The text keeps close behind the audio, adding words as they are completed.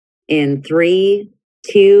in 3,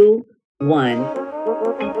 2, 1.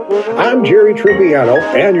 I'm Jerry Triviano,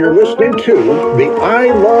 and you're listening to the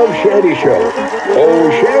I Love Shanny Show. Oh,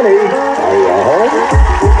 Shanny, are you home?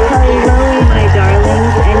 Hello, my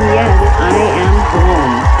darlings, and yes, I am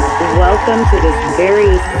home. Welcome to this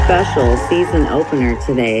very special season opener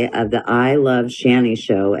today of the I Love Shanny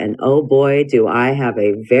Show. And oh boy, do I have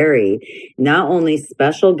a very not only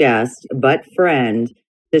special guest, but friend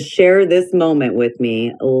to share this moment with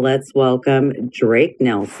me. Let's welcome Drake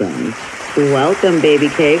Nelson. Welcome, baby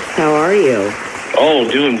cakes. How are you? Oh,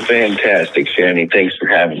 doing fantastic, Shanny. Thanks for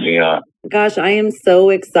having me on. Gosh, I am so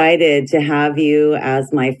excited to have you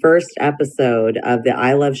as my first episode of the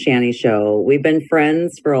I Love Shanny Show. We've been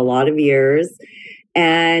friends for a lot of years,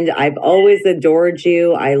 and I've always adored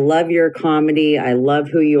you. I love your comedy. I love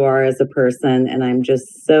who you are as a person, and I'm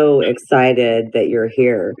just so excited that you're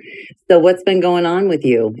here. So what's been going on with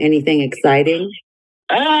you? Anything exciting?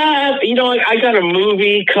 I got a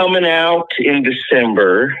movie coming out in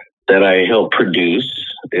December that I helped produce.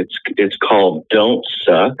 It's called Don't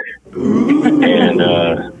Suck, and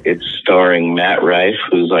it's starring Matt Rife,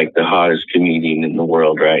 who's like the hottest comedian in the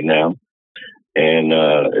world right now, and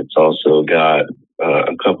it's also got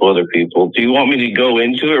a couple other people. Do you want me to go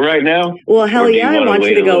into it right now? Well, hell yeah, I want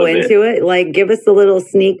you to go into it. Like, give us a little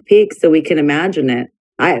sneak peek so we can imagine it.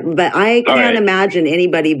 But I can't imagine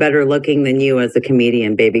anybody better looking than you as a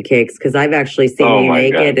comedian, baby cakes, because I've actually seen you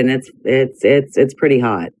naked, and it's pretty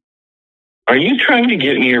hot. Are you trying to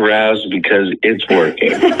get me aroused? Because it's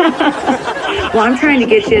working. Well, I'm trying to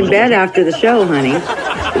get you in bed after the show, honey.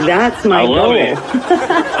 That's my goal. It.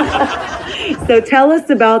 So tell us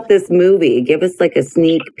about this movie. Give us like a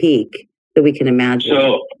sneak peek so we can imagine.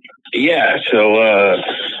 The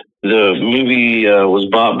movie was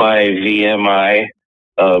bought by VMI,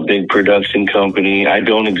 a big production company. I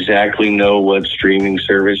don't exactly know what streaming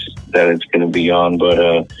service that it's going to be on,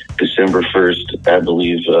 but December 1st, I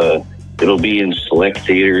believe it'll be in select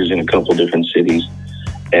theaters in a couple different cities.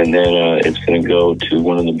 And then it's going to go to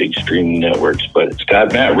one of the big streaming networks. But it's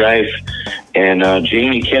got Matt Rife and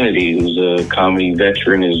Jamie Kennedy, who's a comedy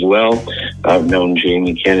veteran as well. I've known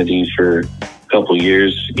Jamie Kennedy for a couple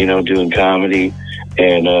years, doing comedy.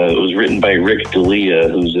 And it was written by Rick D'Elia,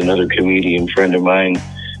 who's another comedian friend of mine.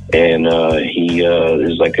 And he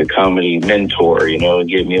is like a comedy mentor, It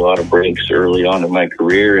gave me a lot of breaks early on in my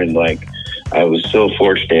career. And I was so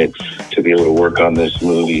fortunate to be able to work on this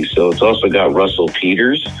movie. So it's also got Russell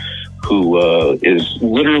Peters, who is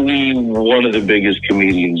literally one of the biggest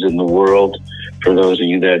comedians in the world. For those of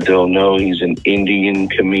you that don't know, he's an Indian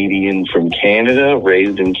comedian from Canada,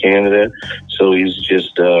 raised in Canada. So he's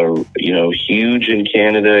just, huge in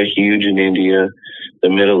Canada, huge in India, the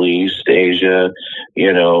Middle East, Asia.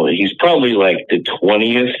 He's probably like the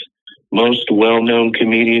 20th most well-known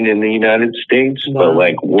comedian in the United States. Wow.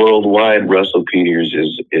 But worldwide, Russell Peters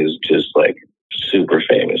is just super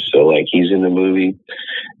famous. So he's in the movie,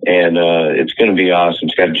 and it's going to be awesome.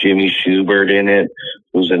 It's got Jimmy Schubert in it,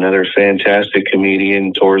 who's another fantastic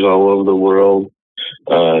comedian, tours all over the world.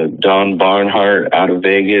 Don Barnhart out of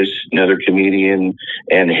Vegas, another comedian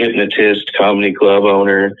and hypnotist, comedy club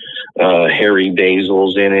owner. Harry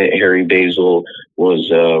Basil's in it. Harry Basil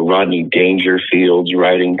was Rodney Dangerfield's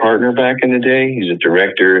writing partner back in the day. He's a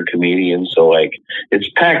director, a comedian. So it's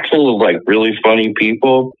packed full of really funny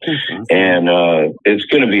people. Mm-hmm. And it's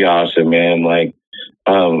going to be awesome, man.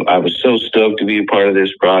 I was so stoked to be a part of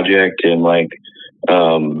this project, and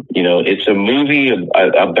it's a movie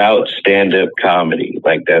about stand-up comedy.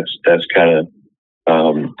 That's kind of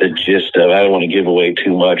the gist of it. I don't want to give away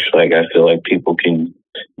too much. I feel like people can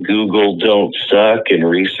Google Don't Suck and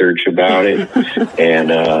research about it. And,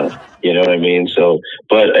 you know what I mean? So,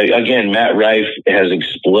 but again, Matt Rife has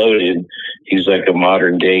exploded. He's like a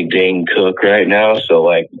modern day Dane Cook right now.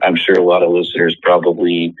 So I'm sure a lot of listeners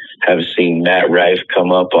probably have seen Matt Rife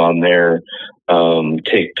come up on their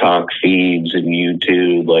TikTok feeds and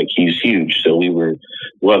YouTube. He's huge. So we were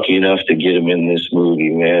lucky enough to get him in this movie,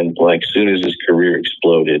 man. As soon as his career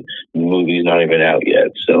exploded, the movie's not even out yet.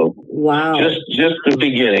 So wow, just the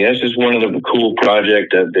beginning. That's just one of the cool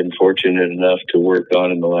projects I've been fortunate enough to work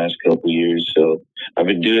on in the last couple of years. So I've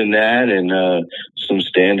been doing that and some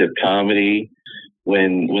stand-up comedy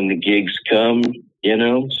when the gigs come,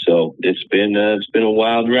 So it's been a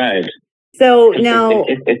wild ride. So now,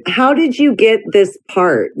 how did you get this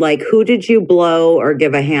part? Who did you blow or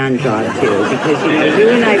give a hand job to? Because, you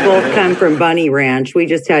and I both come from Bunny Ranch. We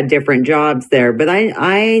just had different jobs there. But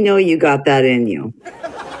I know you got that in you.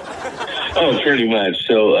 Oh, pretty much.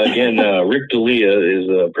 So, again, Rick D'Elia is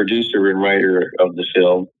a producer and writer of the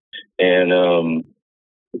film. And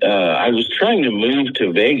I was trying to move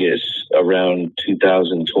to Vegas around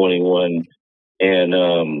 2021,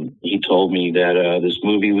 and he told me that this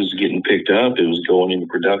movie was getting picked up. It was going into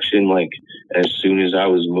production like as soon as I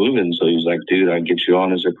was moving. So he was like, "Dude, I'll get you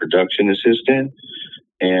on as a production assistant,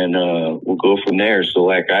 and we'll go from there." So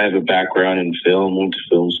like, I have a background in film, went to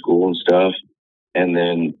film school and stuff, and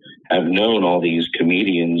then I've known all these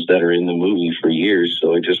comedians that are in the movie for years.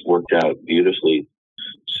 So it just worked out beautifully.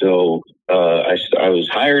 So I was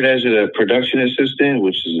hired as a production assistant,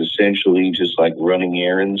 which is essentially just like running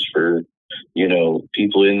errands for,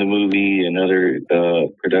 people in the movie and other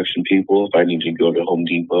production people. If I need to go to Home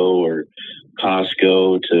Depot or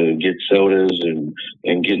Costco to get sodas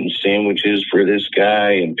and getting sandwiches for this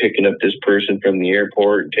guy and picking up this person from the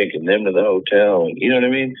airport and taking them to the hotel. And you know what I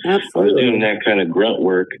mean? Absolutely. I was doing that kind of grunt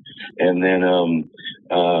work. And then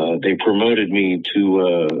they promoted me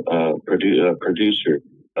to producer.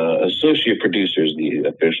 Associate producer is the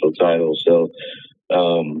official title. So,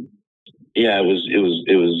 yeah, it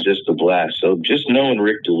was just a blast. So just knowing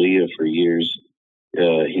Rick D'Elia for years,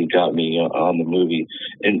 he got me on the movie,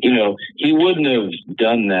 and he wouldn't have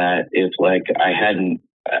done that if like I hadn't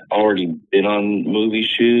already been on movie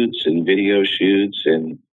shoots and video shoots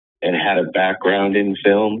and had a background in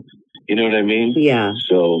film. You know what I mean? Yeah.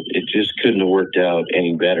 So it just couldn't have worked out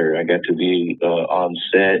any better. I got to be on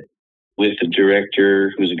set with the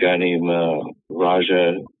director, who's a guy named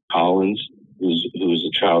Raja Collins, who's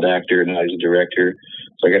a child actor and now he's a director.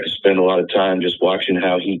 So I got to spend a lot of time just watching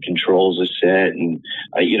how he controls a set, and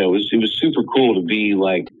it was super cool to be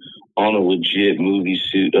like on a legit movie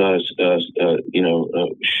shoot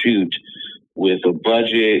with a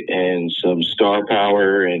budget and some star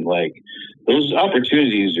power, and like those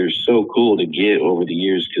opportunities are so cool to get over the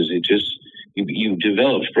years because it just. You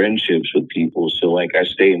develop friendships with people. So like I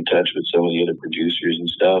stay in touch with some of the other producers and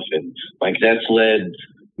stuff. And like that's led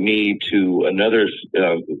me to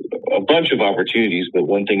a bunch of opportunities. But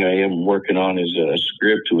one thing I am working on is a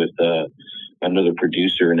script with another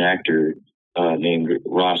producer and actor named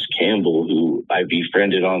Ross Campbell, who I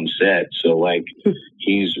befriended on set. So like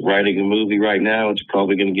he's writing a movie right now. It's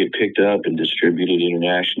probably going to get picked up and distributed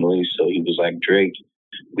internationally. So he was like, "Drake,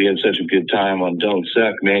 we had such a good time on Don't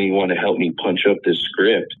Suck, man. You want to help me punch up this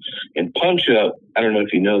script?" And punch up, I don't know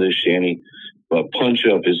if you know this, Shanny, but punch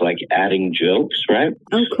up is like adding jokes, right?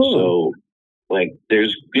 Oh, cool. So, like,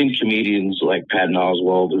 there's been comedians like Patton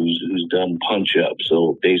Oswalt who's done punch up.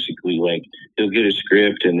 So basically, like, he'll get a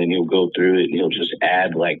script and then he'll go through it and he'll just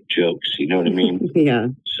add like jokes. You know what I mean? Yeah.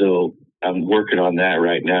 So I'm working on that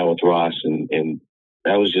right now with Ross, and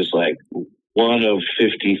that was just like one of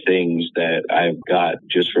 50 things that I've got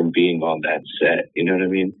just from being on that set. You know what I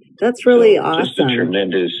mean? That's really awesome. Just a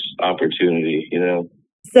tremendous opportunity,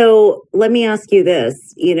 So let me ask you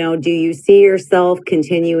this, do you see yourself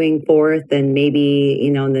continuing forth and maybe,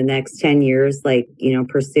 in the next 10 years, like,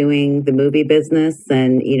 pursuing the movie business?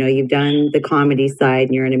 And, you've done the comedy side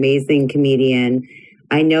and you're an amazing comedian.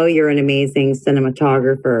 I know you're an amazing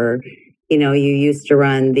cinematographer. You used to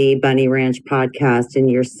run the Bunny Ranch podcast and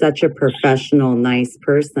you're such a professional, nice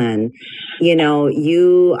person.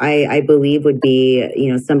 I believe would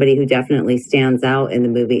be, somebody who definitely stands out in the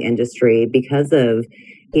movie industry because of,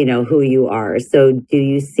 who you are. So do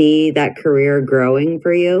you see that career growing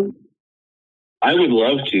for you? I would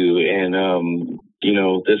love to. And,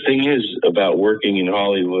 the thing is about working in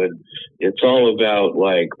Hollywood, it's all about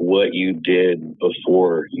like what you did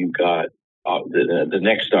before you got the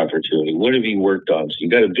next opportunity. What have you worked on? So you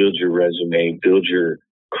got to build your resume, build your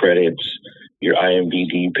credits, your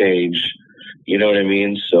IMDb page. You know what I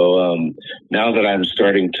mean? So now that I'm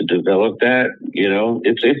starting to develop that,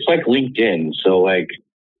 it's like LinkedIn. So like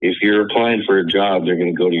if you're applying for a job, they're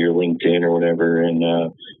going to go to your LinkedIn or whatever and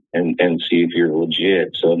see if you're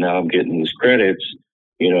legit. So now I'm getting these credits.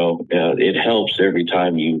 It helps every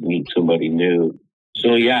time you meet somebody new.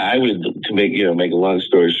 So yeah, I would, to make a long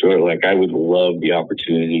story short, like I would love the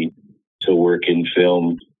opportunity to work in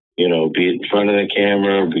film, be it in front of the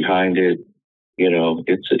camera or behind it.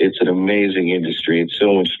 It's an amazing industry. It's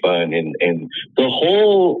so much fun. And the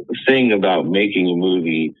whole thing about making a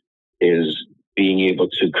movie is being able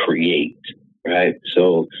to create, right?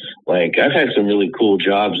 So like I've had some really cool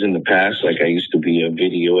jobs in the past. Like I used to be a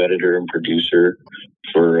video editor and producer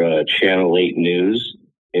for Channel 8 News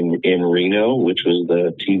in Reno, which was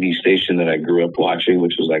the TV station that I grew up watching,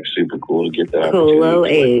 which was like super cool to get that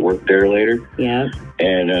opportunity to work there later. Yeah.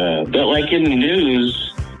 And but like in the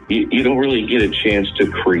news, you don't really get a chance to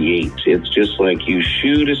create. It's just like you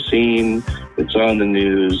shoot a scene, it's on the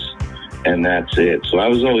news, and that's it. So I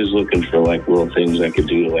was always looking for like little things I could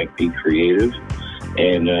do to like be creative.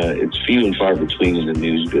 And it's few and far between in the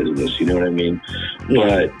news business, you know what I mean?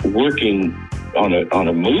 Yeah. But working on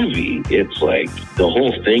a movie, it's like the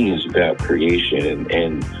whole thing is about creation,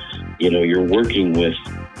 and you know, you're working with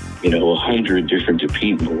 100 different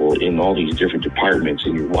people in all these different departments,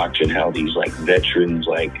 and you're watching how these like veterans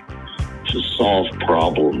like solve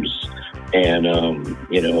problems. And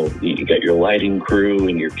you got your lighting crew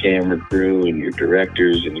and your camera crew and your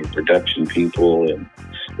directors and your production people, and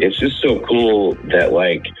it's just so cool that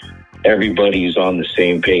like everybody's on the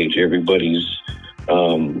same page. Everybody's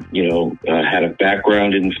had a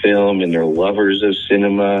background in film, and they're lovers of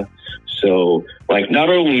cinema. So like, not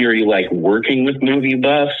only are you like working with movie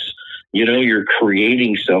buffs, you're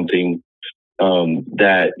creating something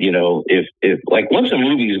that, if like once a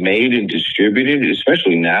movie is made and distributed,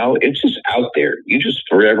 especially now, it's just out there. You just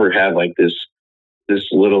forever have like this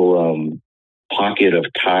little pocket of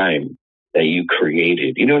time that you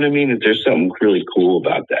created. You know what I mean? There's something really cool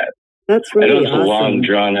about that. That's really I know it's awesome. A long,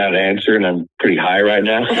 drawn-out answer, and I'm pretty high right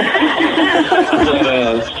now.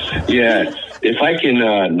 But yeah, if I can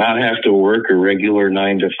not have to work a regular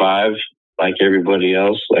 9 to 5 like everybody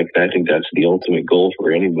else, like I think that's the ultimate goal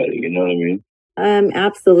for anybody. You know what I mean?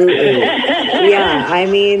 Absolutely. Yeah. I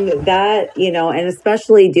mean that, and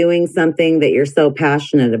especially doing something that you're so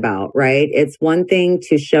passionate about, right? It's one thing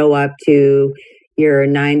to show up to your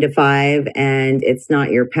 9 to 5 and it's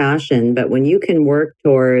not your passion, but when you can work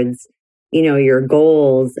towards, your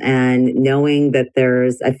goals and knowing that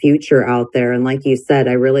there's a future out there. And like you said,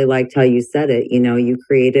 I really liked how you said it, you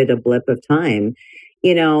created a blip of time,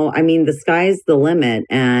 I mean, the sky's the limit.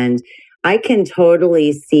 And I can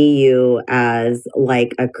totally see you as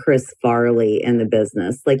like a Chris Farley in the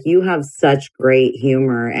business. Like you have such great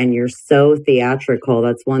humor and you're so theatrical.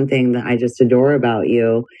 That's one thing that I just adore about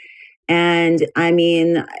you. And I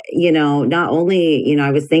mean, not only,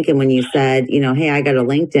 I was thinking when you said, hey, I got a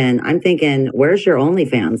LinkedIn, I'm thinking, where's your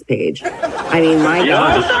OnlyFans page? I mean, my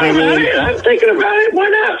gosh. I mean, I'm thinking about it. Why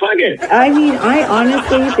not? Fuck it. I mean, I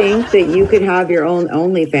honestly think that you could have your own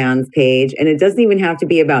OnlyFans page, and it doesn't even have to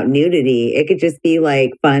be about nudity. It could just be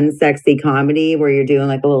like fun, sexy comedy where you're doing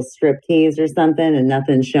like a little striptease or something and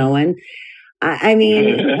nothing's showing. I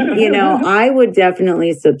mean, I would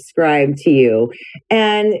definitely subscribe to you.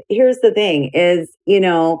 And here's the thing is,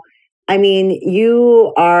 I mean,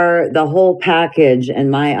 you are the whole package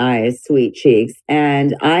in my eyes, sweet cheeks.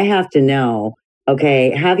 And I have to know,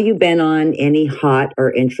 okay, have you been on any hot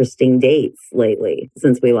or interesting dates lately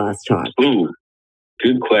since we last talked? Ooh,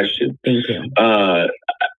 good question. Thank you.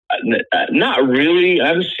 Not really.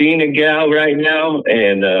 I'm seeing a gal right now,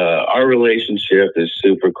 and our relationship is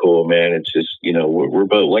super cool, man. It's just, we're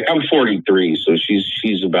both like, I'm 43, so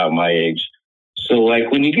she's about my age. So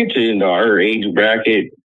like when you get into our age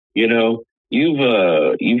bracket, you've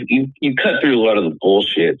cut through a lot of the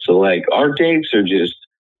bullshit. So like our dates are just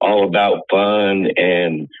all about fun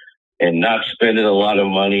and not spending a lot of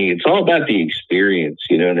money. It's all about the experience,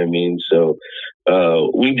 you know what I mean? So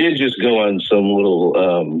we did just go on some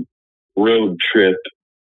little road trip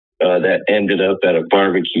that ended up at a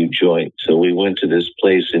barbecue joint. So we went to this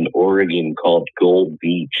place in Oregon called Gold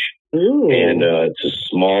Beach. Ooh. And it's a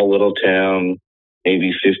small little town,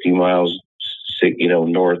 maybe 50 miles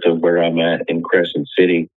north of where I'm at in Crescent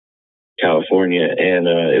City, California. And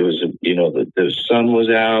it was, the sun was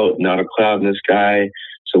out, not a cloud in the sky.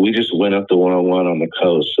 So we just went up the 101 on the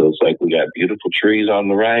coast. So it's like we got beautiful trees on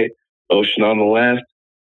the right, ocean on the left,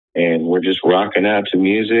 and we're just rocking out to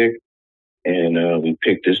music. And we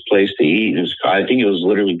picked this place to eat. I think it was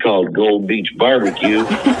literally called Gold Beach Barbecue.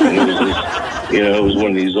 And it was this, it was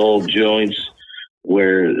one of these old joints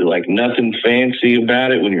where like nothing fancy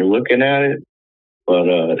about it when you're looking at it. But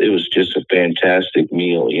it was just a fantastic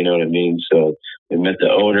meal, you know what I mean? So we met the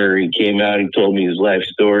owner. He came out. He told me his life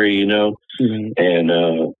story, Mm-hmm. and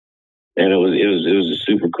it was a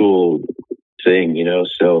super cool thing,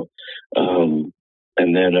 So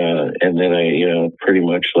and then I pretty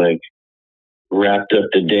much like wrapped up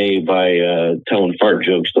the day by telling fart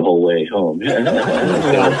jokes the whole way home. So,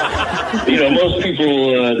 most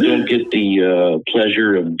people don't get the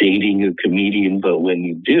pleasure of dating a comedian, but when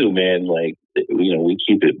you do, man, like we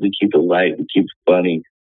keep it light, we keep it funny.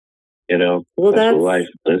 Well, that's what life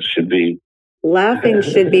should be. Laughing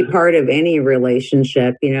should be part of any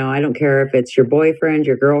relationship. I don't care if it's your boyfriend,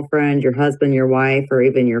 your girlfriend, your husband, your wife, or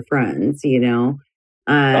even your friends,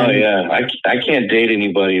 Oh yeah, I can't date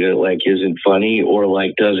anybody that like isn't funny or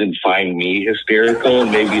like doesn't find me hysterical.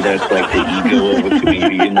 Maybe that's like the ego of a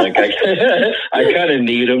comedian. Like I kind of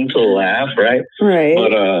need them to laugh, right? Right.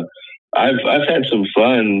 But I've had some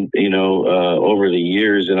fun, over the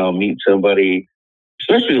years, and I'll meet somebody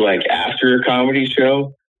especially like after a comedy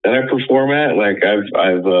show that I perform at. Like I've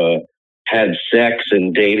had sex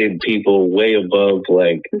and dated people way above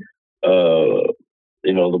like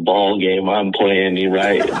the ball game I'm playing,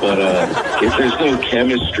 right? But if there's no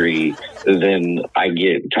chemistry, then I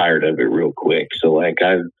get tired of it real quick. So like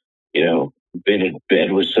I've been in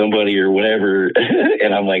bed with somebody or whatever,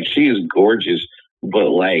 and I'm like, she is gorgeous, but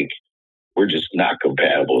like we're just not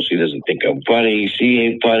compatible. She doesn't think I'm funny. She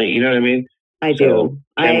ain't funny. You know what I mean? I do.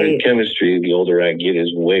 Chemistry, the older I get,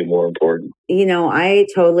 is way more important. I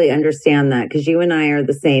totally understand that because you and I are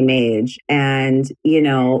the same age. And,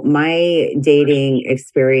 my dating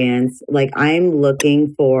experience, like I'm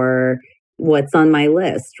looking for what's on my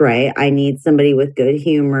list, right? I need somebody with good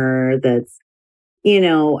humor that's,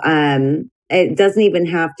 it doesn't even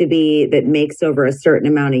have to be that makes over a certain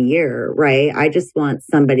amount a year, right? I just want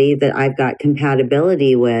somebody that I've got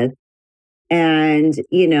compatibility with. And,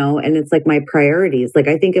 and it's like my priorities. Like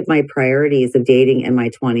I think of my priorities of dating in my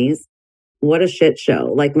 20s. What a shit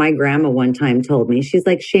show. Like my grandma one time told me, she's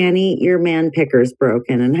like, Shanny, your man picker's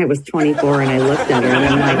broken. And I was 24 and I looked at her and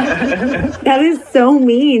I'm like, that is so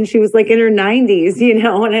mean. She was like in her 90s, and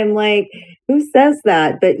I'm like, who says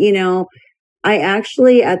that? But, I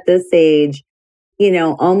actually at this age,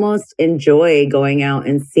 almost enjoy going out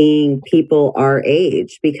and seeing people our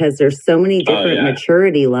age because there's so many different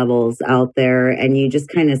maturity levels out there and you just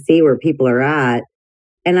kind of see where people are at.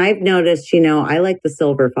 And I've noticed, I like the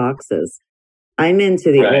silver foxes. I'm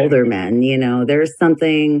into the older men, there's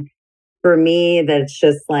something for me that's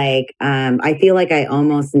just like, I feel like I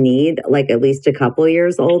almost need like at least a couple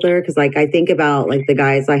years older. Cause like I think about like the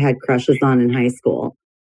guys I had crushes on in high school.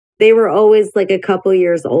 They were always like a couple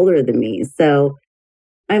years older than me. So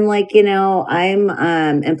I'm like,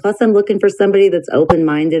 and plus I'm looking for somebody that's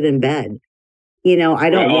open-minded in bed. I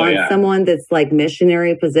don't want someone that's like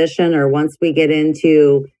missionary position or once we get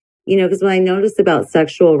into, because what I notice about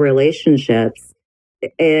sexual relationships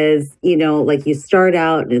is, like you start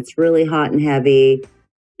out and it's really hot and heavy.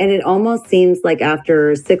 And it almost seems like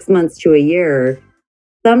after 6 months to a year,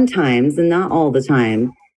 sometimes, and not all the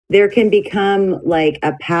time, there can become like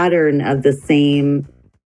a pattern of the same,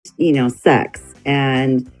 sex.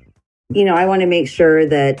 And, I want to make sure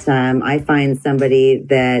that I find somebody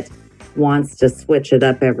that wants to switch it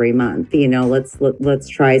up every month. Let's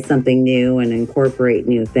try something new and incorporate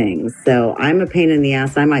new things. So I'm a pain in the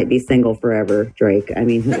ass. I might be single forever, Drake. I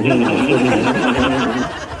mean, who knows?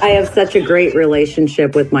 I have such a great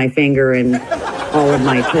relationship with my finger and all of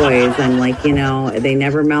my toys. I'm like, they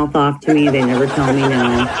never mouth off to me. They never tell me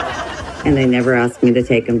no. And they never ask me to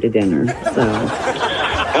take them to dinner. So.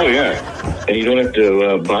 Oh, yeah. And you don't have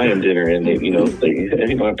to buy them dinner, and you don't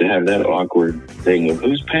have to have that awkward thing of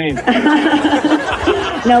who's paying.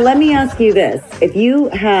 Now, let me ask you this. If you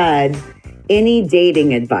had any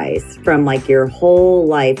dating advice from like your whole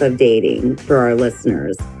life of dating for our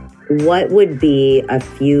listeners, what would be a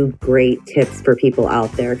few great tips for people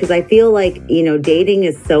out there? Because I feel like, dating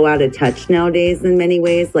is so out of touch nowadays in many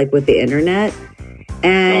ways, like with the internet.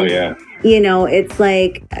 And, it's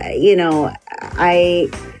like,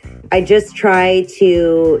 I just try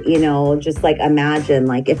to, just like imagine,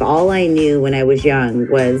 like if all I knew when I was young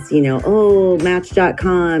was,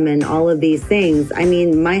 Match.com and all of these things, I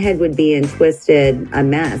mean, my head would be in twisted a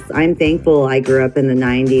mess. I'm thankful I grew up in the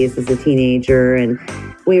 90s as a teenager and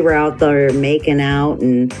we were out there making out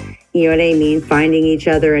and, you know what I mean, finding each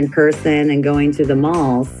other in person and going to the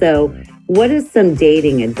mall. So what is some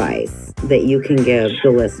dating advice that you can give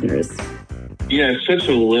the listeners? Yeah, it's such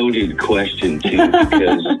a loaded question, too,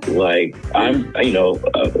 because, like,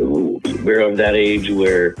 we're of that age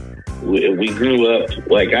where we grew up.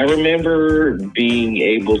 Like, I remember being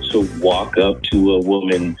able to walk up to a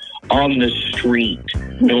woman on the street,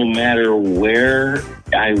 no matter where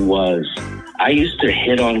I was. I used to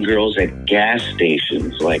hit on girls at gas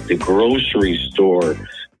stations, like the grocery store.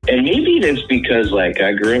 And maybe that's because, like,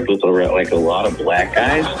 I grew up with, like, a lot of black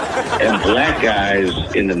guys. And black guys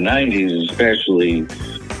in the 90s especially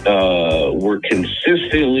were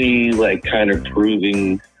consistently, like, kind of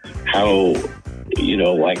proving how,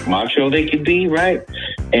 like, macho they could be, right?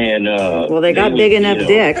 And well, they got big enough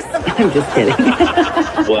dicks. I'm just kidding.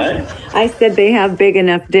 What? I said they have big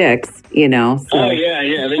enough dicks, So. Oh,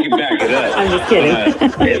 yeah, they can back it up. I'm just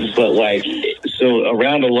kidding. But, like, so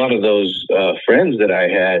around a lot of those friends that I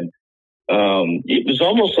had, it was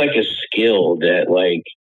almost like a skill that, like,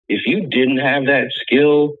 if you didn't have that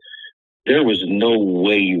skill, there was no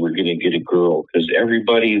way you were going to get a girl because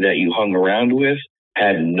everybody that you hung around with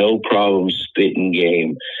had no problem spitting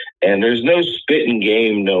game. And there's no spitting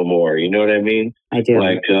game no more. You know what I mean? I do.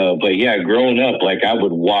 Like, but yeah, growing up, like I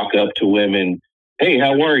would walk up to women hey,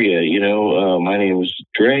 how are you? My name is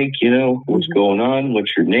Drake. What's going on?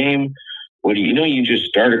 What's your name? What do you just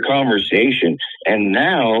start a conversation. And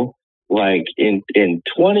now, like in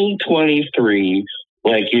 2023,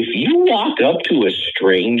 like if you walk up to a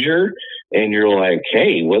stranger and you're like,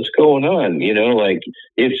 hey, what's going on? Like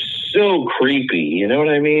it's so creepy. You know what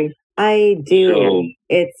I mean? I do. So,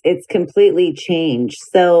 it's completely changed.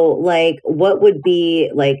 So like what would be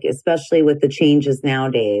like, especially with the changes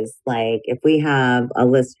nowadays, like if we have a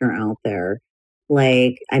listener out there,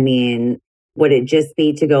 like, I mean, would it just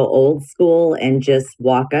be to go old school and just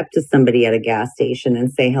walk up to somebody at a gas station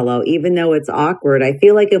and say hello, even though it's awkward? I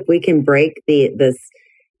feel like if we can break this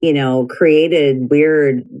created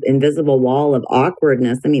weird invisible wall of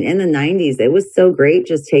awkwardness. I mean, in the 90s, it was so great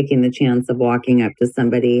just taking the chance of walking up to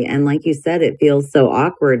somebody. And like you said, it feels so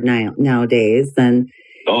awkward nowadays. And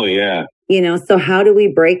oh, yeah. So how do we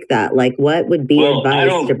break that? Like, what would be advice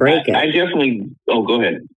to break it? I definitely, go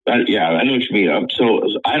ahead. Yeah, I know what you mean. So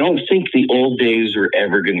I don't think the old days are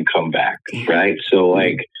ever going to come back, right? So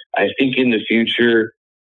like, I think in the future,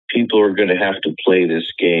 people are going to have to play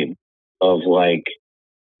this game of like,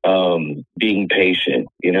 being patient.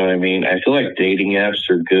 You know what I mean? I feel like dating apps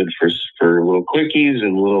are good for little quickies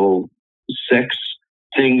and little sex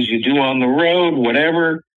things you do on the road,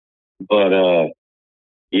 whatever. But,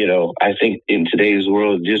 I think in today's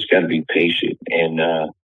world, you just got to be patient. And,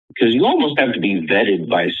 because you almost have to be vetted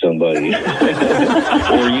by somebody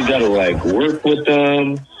or you got to like work with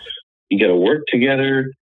them. You got to work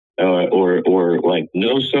together, or like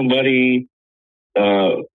know somebody,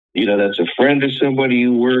 that's a friend of somebody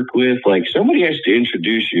you work with. Like somebody has to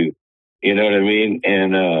introduce you, you know what I mean?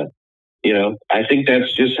 And, I think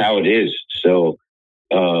that's just how it is. So,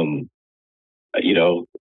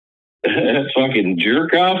 fucking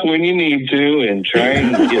jerk off when you need to and try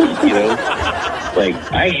and get, like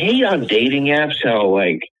I hate on dating apps how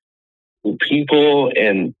like people,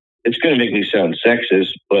 and it's going to make me sound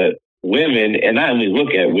sexist, but women, and I only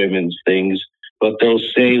look at women's things, but they'll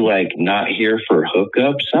say like not here for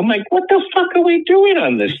hookups. I'm like, what the fuck are we doing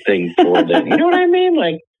on this thing for then? You know what I mean?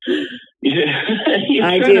 Like, you're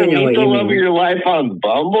I trying do to know meet what the you love mean. of your life on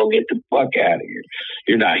Bumble? Get the fuck out of here.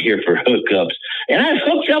 You're not here for hookups. And I've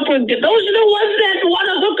hooked up with those are the ones that want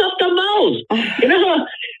to hook up the most.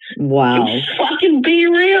 Wow. Fucking be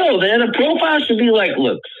real. Then a profile should be like,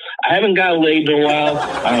 look, I haven't got laid in a while.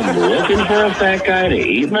 I'm looking for a fat guy to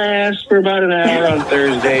eat my ass for about an hour on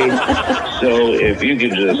Thursday. So if you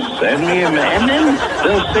could just send me a and then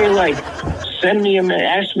they'll say like,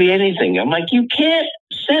 ask me anything. I'm like, you can't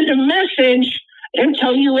send a message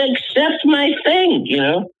until you accept my thing,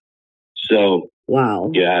 So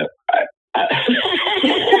wow. Yeah.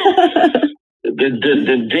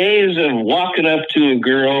 The days of walking up to a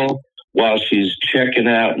girl while she's checking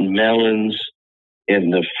out melons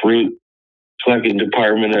in the fruit fucking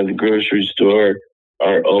department of the grocery store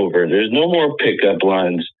are over. There's no more pickup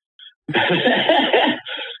lines.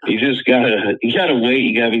 You gotta wait.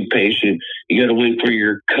 You gotta be patient. You gotta wait for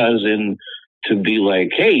your cousin to be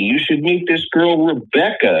like, hey, you should meet this girl,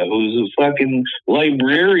 Rebecca, who's a fucking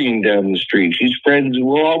librarian down the street. She's friends.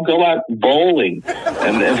 We'll all go out bowling.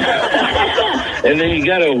 And then, and then you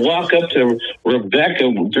got to walk up to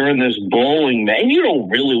Rebecca during this bowling, man. You don't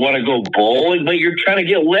really want to go bowling, but you're trying to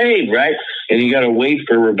get laid, right? And you got to wait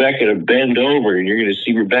for Rebecca to bend over, and you're going to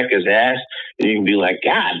see Rebecca's ass, and you can be like,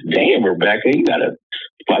 God damn, Rebecca, you got a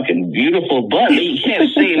fucking beautiful butt. But you can't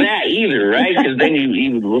say that either, right? Because then you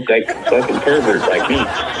even look like a fucking pervert like me.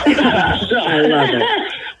 So, I love it.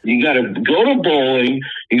 You got to go to bowling.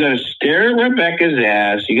 You got to stare at Rebecca's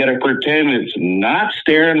ass. You got to pretend it's not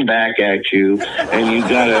staring back at you, and you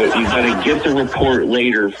gotta get the report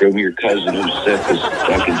later from your cousin who set this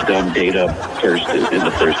fucking dumb date up first in the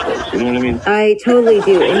first place. You know what I mean? I totally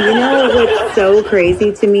do. And what's so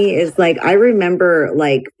crazy to me is like I remember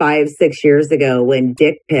like 5-6 years ago when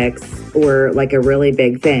dick pics were like a really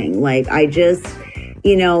big thing. Like I just.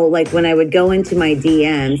 Like when I would go into my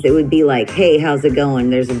DMs, it would be like, hey, how's it going?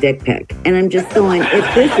 There's a dick pic. And I'm just going,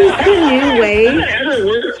 if this is the new way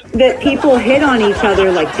that people hit on each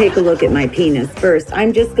other, like take a look at my penis first.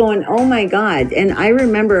 I'm just going, oh my God. And I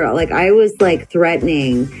remember like I was like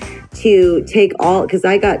threatening to take because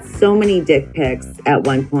I got so many dick pics at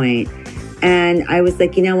one point. And I was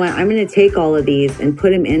like, you know what? I'm going to take all of these and put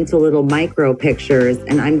them into little micro pictures.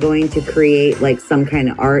 And I'm going to create like some kind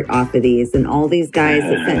of art off of these. And all these guys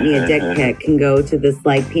that sent me a dick pic can go to this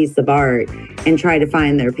like piece of art and try to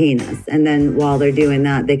find their penis. And then while they're doing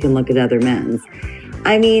that, they can look at other men's.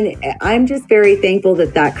 I mean, I'm just very thankful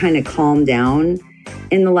that kind of calmed down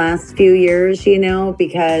in the last few years,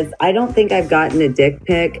 because I don't think I've gotten a dick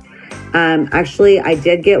pic Actually, I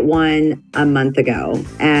did get one a month ago,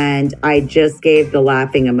 and I just gave the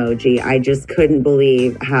laughing emoji. I just couldn't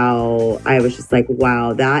believe how I was just like,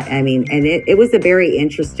 wow, that, I mean, and it was a very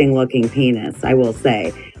interesting looking penis, I will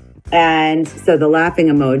say. And so the laughing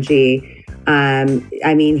emoji,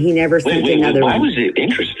 I mean, he never sent another one. Why was it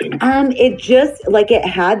interesting? It just, like, it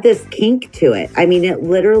had this kink to it. I mean, it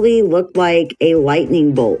literally looked like a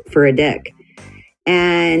lightning bolt for a dick.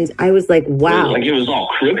 And I was like, wow. Like it was all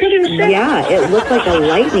crooked and stuff? Yeah, it looked like a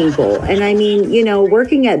lightning bolt. And I mean, you know,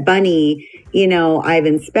 working at Bunny, you know, I've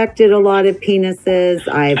inspected a lot of penises.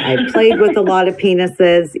 I've played with a lot of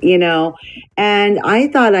penises, you know, and I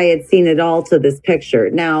thought I had seen it all to this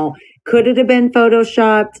picture. Now, could it have been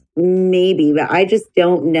photoshopped? Maybe, but I just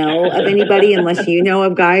don't know of anybody unless you know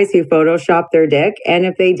of guys who Photoshop their dick. And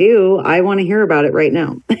if they do, I want to hear about it right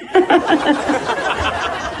now.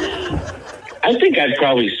 I think I'd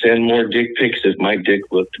probably send more dick pics if my dick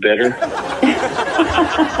looked better.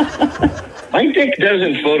 My dick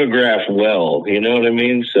doesn't photograph well, you know what I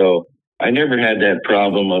mean? So I never had that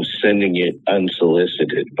problem of sending it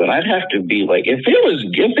unsolicited. But I'd have to be like, if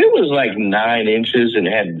it was like 9 inches and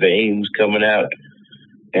had veins coming out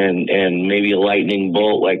and maybe a lightning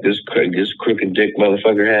bolt like this crooked dick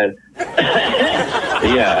motherfucker had.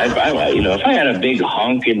 Yeah, I you know, if I had a big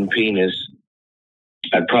honking penis,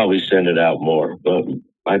 I'd probably send it out more, but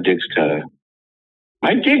my dick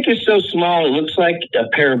is so small, it looks like a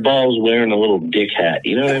pair of balls wearing a little dick hat.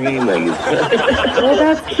 You know what I mean? Like, well,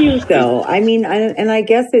 that's cute, though. I mean, and I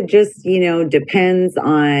guess it just, you know, depends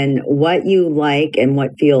on what you like and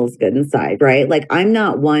what feels good inside, right? Like, I'm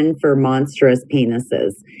not one for monstrous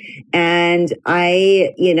penises. And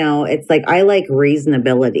you know, it's like, I like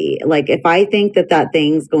reasonability. Like, if I think that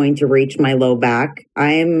thing's going to reach my low back,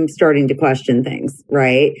 I'm starting to question things,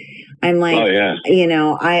 right? I'm like, oh, yeah. You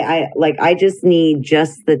know, I just need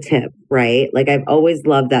just the tip, right? Like, I've always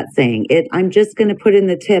loved that saying. I'm just going to put in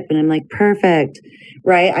the tip, and I'm like, perfect,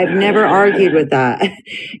 right? I've never argued with that.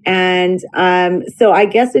 And so I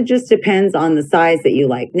guess it just depends on the size that you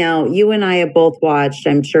like. Now, you and I have both watched,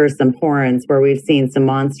 I'm sure, some porns where we've seen some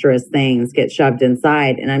monstrous things get shoved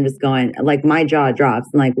inside, and I'm just going, like, my jaw drops.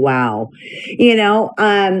 I'm like, wow, you know.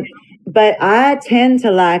 But I tend to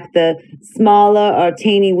like the smaller or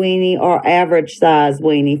teeny weeny or average size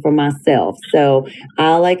weenie for myself. So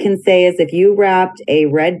all I can say is if you wrapped a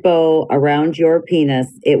red bow around your penis,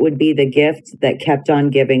 it would be the gift that kept on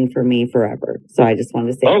giving for me forever. So I just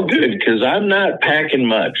wanted to say. Oh, good, because I'm not packing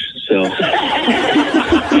much. So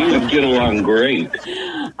we would get along great.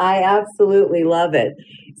 I absolutely love it.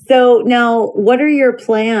 So now, what are your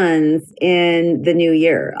plans in the new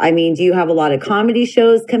year? I mean, do you have a lot of comedy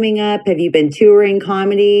shows coming up? Have you been touring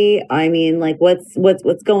comedy? I mean, like, what's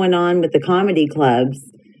going on with the comedy clubs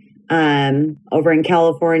over in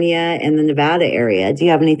California and the Nevada area? Do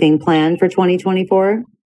you have anything planned for 2024?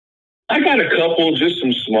 I got a couple, just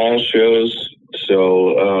some small shows.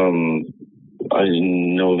 So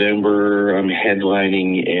in November, I'm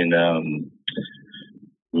headlining in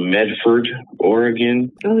Medford, Oregon.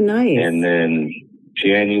 Oh, nice. And then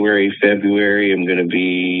January, February, I'm going to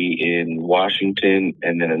be in Washington,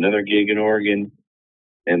 and then another gig in Oregon.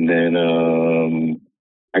 And then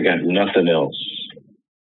I got nothing else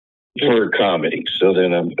for comedy. So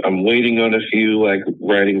then I'm waiting on a few like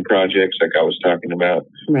writing projects like I was talking about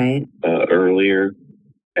earlier.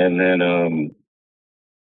 And then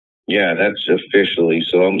yeah, that's officially.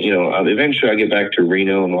 So eventually I get back to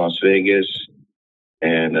Reno and Las Vegas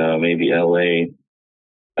and maybe LA.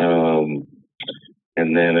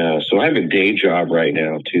 And then, so I have a day job right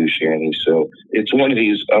now too, Shanny. So it's one of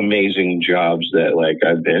these amazing jobs that like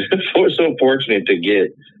I've been so fortunate to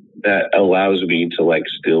get that allows me to like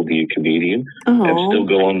still be a comedian and still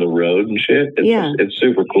go on the road and shit. It's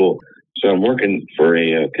super cool. So I'm working for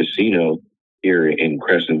a casino here in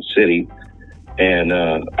Crescent City, and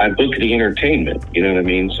I book the entertainment, you know what I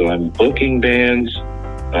mean? So I'm booking bands,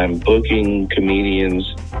 I'm booking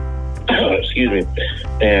comedians, excuse me,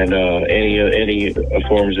 and any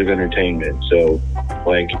forms of entertainment. So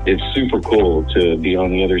like it's super cool to be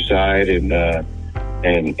on the other side and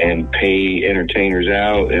pay entertainers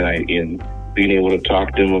out and being able to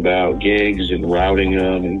talk to them about gigs and routing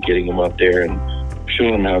them and getting them up there and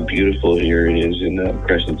showing them how beautiful here it is in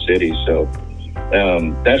Crescent City. So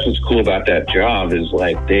that's what's cool about that job is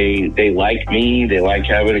like they like me, they like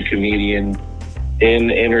having a comedian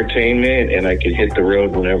in entertainment, and I can hit the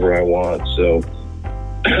road whenever I want. So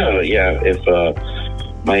yeah, if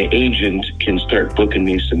my agent can start booking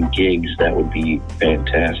me some gigs, that would be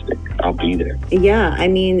fantastic. I'll be there. Yeah, I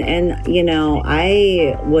mean, and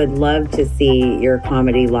I would love to see your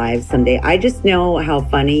comedy live someday. I just know how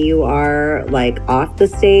funny you are, like off the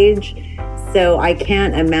stage. So I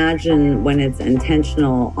can't imagine when it's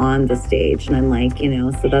intentional on the stage. And I'm like,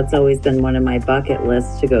 so that's always been one of my bucket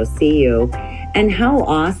lists to go see you. And how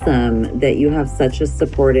awesome that you have such a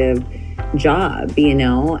supportive job,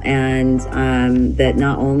 and that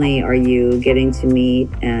not only are you getting to meet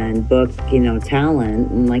and book,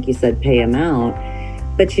 talent and, like you said, pay them out,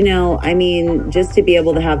 but, just to be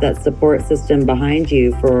able to have that support system behind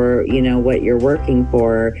you for, what you're working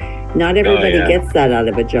for. Not everybody gets that out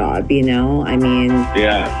of a job,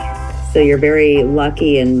 Yeah. So you're very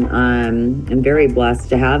lucky and very blessed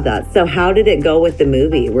to have that. So how did it go with the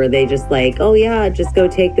movie? Were they just like, oh yeah, just go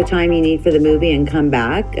take the time you need for the movie and come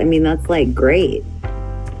back? I mean, that's like great.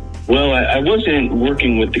 Well, I wasn't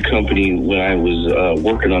working with the company when I was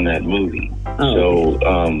working on that movie. Oh,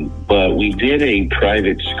 so, but we did a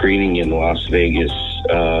private screening in Las Vegas,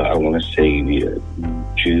 I want to say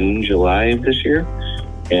June, July of this year.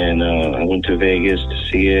 And I went to Vegas to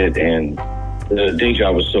see it, and the day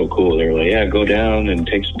job was so cool. They were like, yeah, go down and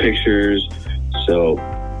take some pictures. So,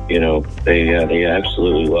 they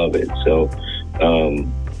absolutely love it. So,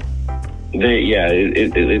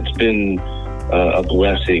 it's been a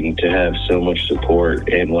blessing to have so much support,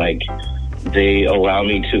 and like they allow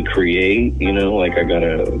me to create, like I got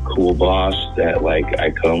a cool boss that like I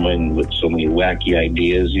come in with so many wacky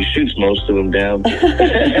ideas. He shoots most of them down,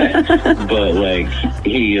 but like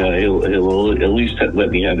he'll at least let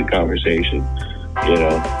me have the conversation,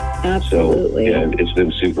 Absolutely. So yeah, it's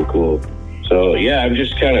been super cool. So yeah, I'm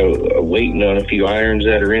just kind of waiting on a few irons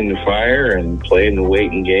that are in the fire and playing the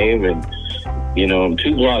waiting game. And I'm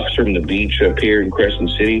 2 blocks from the beach up here in Crescent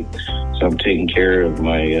City. So I'm taking care of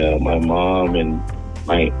my mom and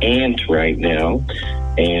my aunt right now.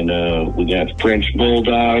 And we got French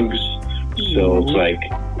bulldogs. So it's like,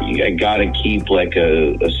 I got to keep like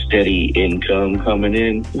a steady income coming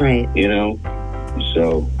in. Right.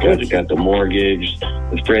 So got the mortgage,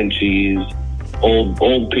 the Frenchies,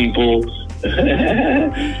 old people.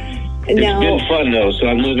 It's been fun though. So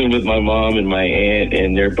I'm living with my mom and my aunt,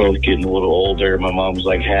 and they're both getting a little older. My mom's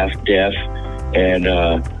like half deaf, and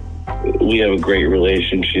we have a great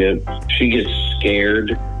relationship. She gets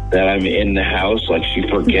scared that I'm in the house, like she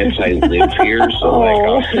forgets I live here. So like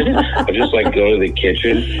I'll just like go to the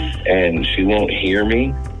kitchen, and she won't hear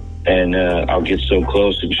me. And I'll get so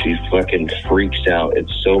close, and she fucking freaks out.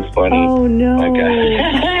 It's so funny. Oh no! Like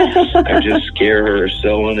I just scare her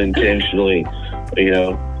so unintentionally,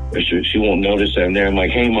 She won't notice I'm there. I'm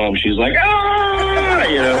like, hey, Mom. She's like, ah,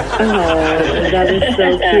 Oh, that is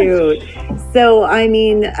so cute. So, I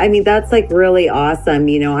mean, that's like really awesome.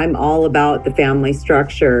 I'm all about the family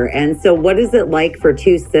structure. And so what is it like for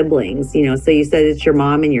 2 siblings? So you said it's your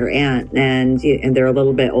mom and your aunt, and they're a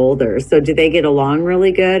little bit older. So do they get along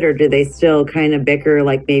really good, or do they still kind of bicker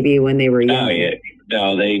like maybe when they were young? Oh, yeah.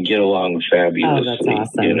 No, they get along fabulously. Oh, that's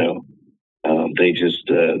awesome. They just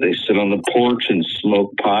they sit on the porch and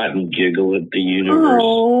smoke pot and giggle at the universe.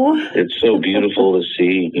 Oh. It's so beautiful to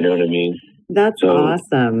see. You know what I mean? That's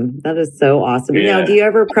awesome. That is so awesome. Yeah, now, do you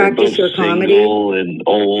ever practice your comedy? Single and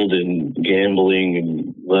old and gambling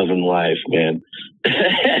and loving life, man.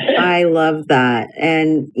 I love that.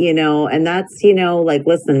 And, and that's, like,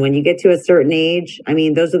 listen, when you get to a certain age, I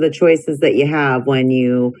mean, those are the choices that you have when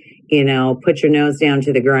you, put your nose down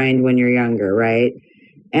to the grind when you're younger, right?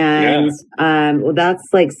 And well, that's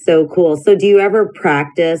like so cool. So do you ever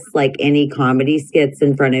practice like any comedy skits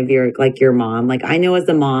in front of your mom? Like I know as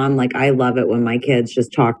a mom, like I love it when my kids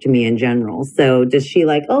just talk to me in general. So does she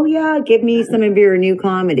like, oh yeah, give me some of your new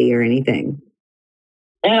comedy or anything?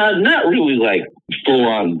 Not really like full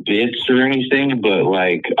on bits or anything, but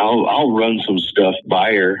like I'll run some stuff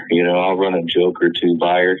by her. I'll run a joke or 2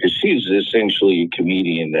 by her, because she's essentially a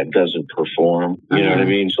comedian that doesn't perform. You know what I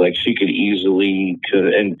mean? So like she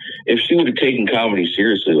and if she would have taken comedy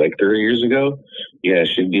seriously like 30 years ago, yeah,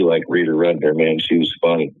 she'd be like Rita Rudner, man. She was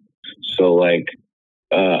funny. So like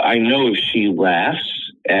I know if she laughs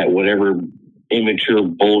at whatever immature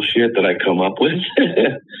bullshit that I come up with,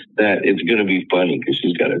 that it's going to be funny, because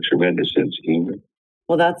she's got a tremendous sense of humor.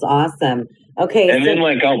 Well, that's awesome. Okay. And then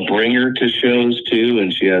like I'll bring her to shows too,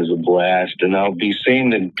 and she has a blast, and I'll be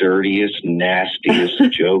saying the dirtiest, nastiest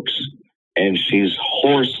jokes, and she's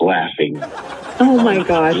horse laughing. Oh my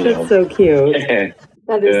gosh, that's so cute.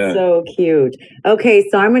 That is so cute. Okay,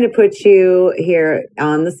 so I'm going to put you here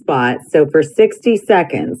on the spot. So for 60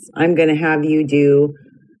 seconds, I'm going to have you do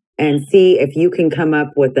and see if you can come up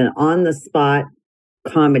with an on-the-spot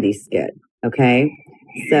comedy skit. Okay.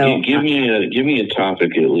 So give me a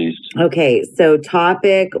topic at least. Okay, so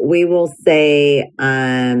topic we will say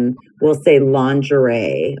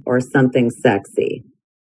lingerie or something sexy.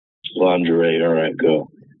 Lingerie, all right, go.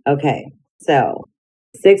 Okay, so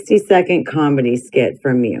 60-second comedy skit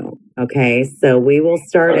from you. Okay, so we will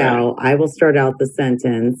start out. I will start out the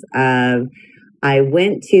sentence of, I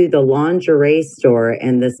went to the lingerie store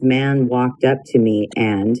and this man walked up to me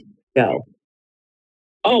and go.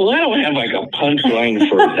 Oh, I don't have like a punchline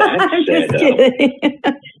for that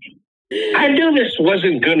setup. I knew this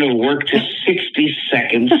wasn't going to work to 60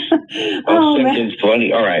 seconds of something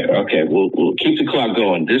funny. All right, okay, we'll keep the clock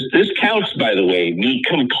going. This counts, by the way, me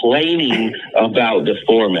complaining about the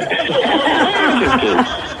format.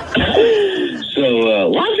 So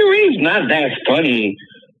lingerie is not that funny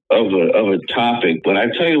of a topic, but I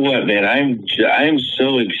tell you what, man, I'm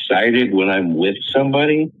so excited when I'm with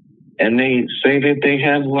somebody and they say that they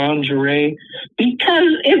have lingerie,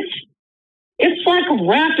 because it's like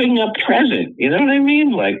wrapping a present. You know what I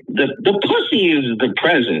mean? Like the pussy is the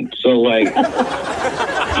present. So like,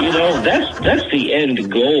 you know, that's the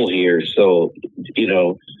end goal here. So, you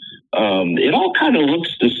know, it all kind of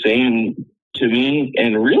looks the same to me.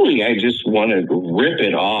 And really, I just want to rip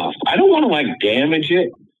it off. I don't want to like damage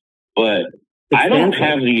it, but I don't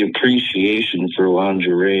have the appreciation for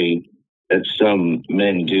lingerie that some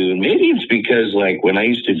men do. And maybe it's because like when I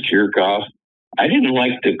used to jerk off, I didn't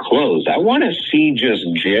like the clothes. I want to see just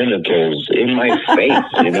genitals in my face,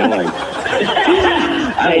 you know. Like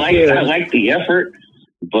I like the effort,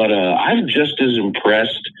 but I'm just as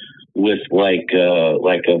impressed with like a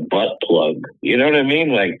butt plug. You know what I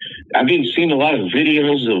mean? Like I've been seeing a lot of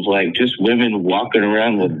videos of like just women walking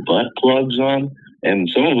around with butt plugs on, and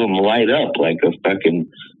some of them light up like a fucking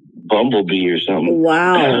bumblebee or something.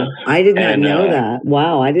 Wow, I did not know that.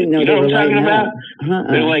 Wow, I didn't know. You know what I'm talking about?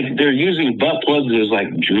 Uh-uh. They're using butt plugs as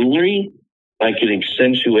like jewelry, like an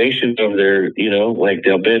accentuation of their, you know, like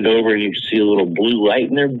they'll bend over and you can see a little blue light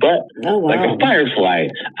in their butt, like a firefly.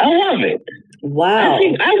 I love it. Wow. I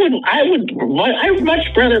think I would much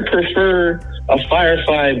rather prefer a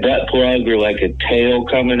firefly butt plug or like a tail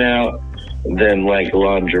coming out than like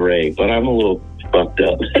lingerie, but I'm a little fucked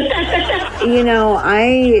up. You know,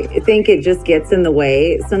 I think it just gets in the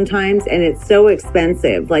way sometimes, and it's so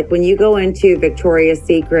expensive. Like when you go into Victoria's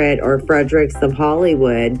Secret or Fredericks of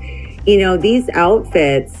Hollywood, you know, these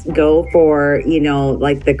outfits go for, you know,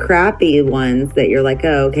 like the crappy ones that you're like,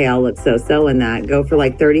 oh, okay, I'll look so in that, go for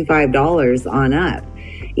like $35 on up.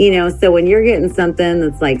 You know, so when you're getting something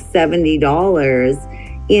that's like $70,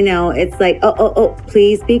 you know, it's like, oh,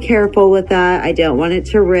 please be careful with that. I don't want it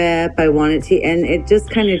to rip. I want it to, and it just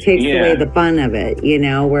kind of takes away the fun of it, you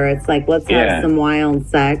know, where it's like, let's have some wild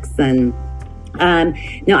sex. And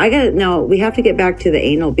now we have to get back to the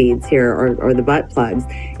anal beads here, or the butt plugs.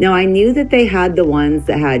 Now, I knew that they had the ones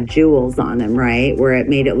that had jewels on them, right? Where it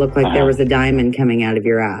made it look like there was a diamond coming out of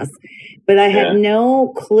your ass. But I had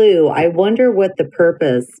no clue. I wonder what the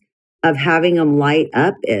purpose of having them light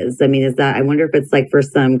up is. I mean, I wonder if it's like for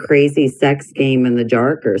some crazy sex game in the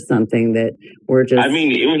dark or something that we're just. I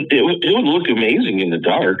mean, it would look amazing in the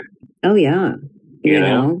dark. Oh yeah, you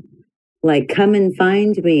know, like come and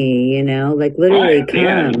find me. You know, like literally come.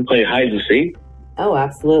 Yeah, play hide and seek. Oh,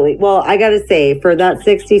 absolutely. Well, I got to say, for that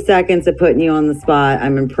 60 seconds of putting you on the spot,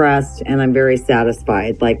 I'm impressed and I'm very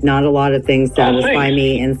satisfied. Like, not a lot of things satisfy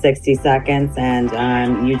me in 60 seconds,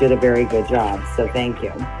 and you did a very good job. So thank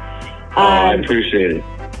you. I appreciate it.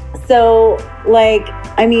 So, like,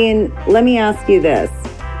 I mean, let me ask you this.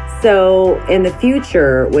 So, in the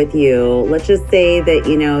future with you, let's just say that,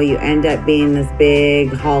 you know, you end up being this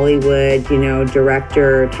big Hollywood, you know,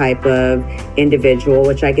 director type of individual,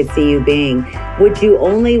 which I could see you being. Would you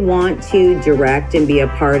only want to direct and be a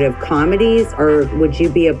part of comedies, or would you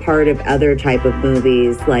be a part of other type of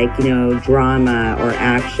movies like, you know, drama or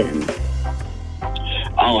action?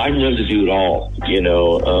 Oh, I'd love to do it all. You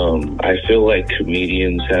know, I feel like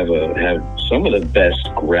comedians have some of the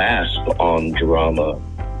best grasp on drama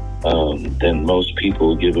than most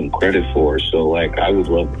people give them credit for. So, like, I would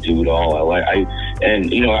love to do it all. I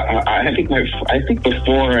think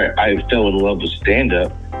before I fell in love with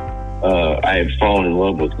stand-up, I had fallen in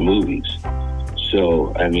love with movies.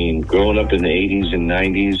 So, I mean, growing up in the 80s and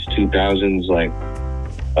 90s, 2000s, like,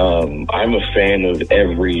 I'm a fan of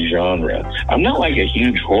every genre. I'm not like a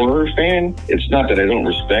huge horror fan. It's not that I don't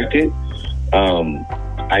respect it.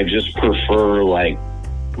 I just prefer like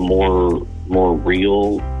more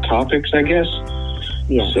real topics, I guess.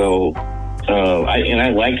 Yeah. So, I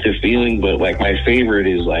like the feeling, but like my favorite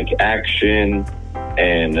is like action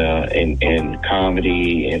and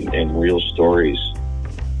comedy and real stories.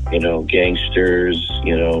 gangsters,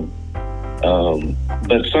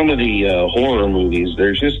 but some of the horror movies,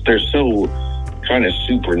 they're so kind of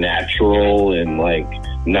supernatural and like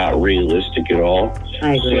not realistic at all.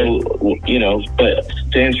 I agree. So, but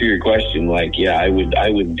to answer your question, like, yeah, I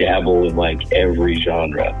would dabble in like every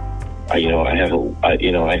genre. I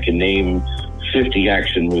can name 50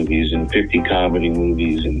 action movies and 50 comedy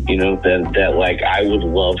movies, and that like I would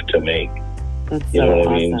love to make. That's you know so what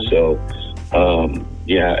awesome. I mean? So,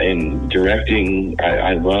 yeah, and directing,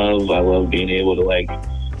 I love being able to like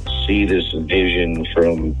see this vision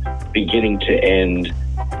from beginning to end,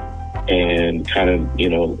 and kind of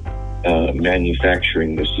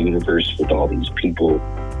manufacturing this universe with all these people,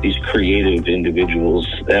 these creative individuals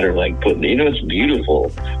that are like putting, it's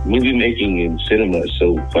beautiful. Movie making in cinema is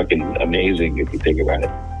so fucking amazing if you think about it.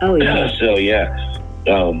 Oh, yeah. So, yeah,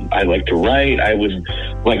 I like to write. I would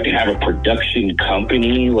like to have a production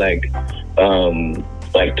company like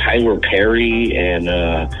Tyler Perry and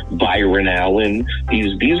Byron Allen.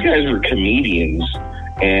 These guys were comedians,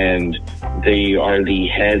 and they are the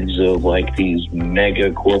heads of like these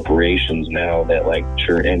mega corporations now that like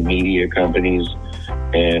and media companies,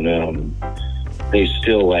 and they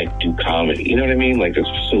still like do comedy. You know what I mean? Like, it's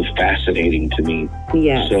so fascinating to me.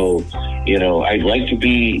 Yeah. So, I'd like to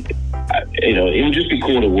be, it would just be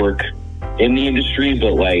cool to work in the industry,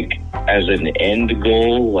 but like as an end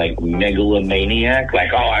goal, like megalomaniac,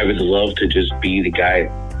 like, oh, I would love to just be the guy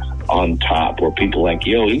on top where people like,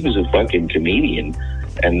 yo, he was a fucking comedian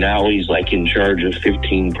and now he's like in charge of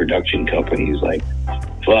 15 production companies. Like,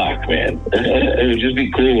 fuck, man. It would just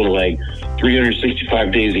be cool to like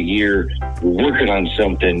 365 days a year working on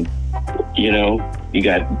something. You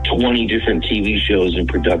got 20 different TV shows in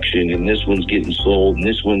production, and this one's getting sold, and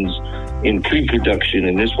this one's in pre-production,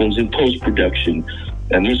 and this one's in post-production,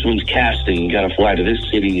 and this one's casting. You got to fly to this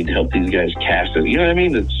city and help these guys cast it. You know what I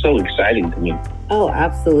mean? It's so exciting to me. Oh,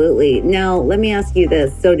 absolutely. Now, let me ask you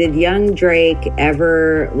this. So did young Drake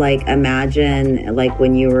ever like imagine, like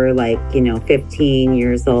when you were like, 15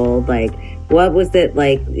 years old, like what was it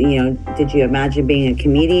like, did you imagine being a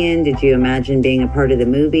comedian? Did you imagine being a part of the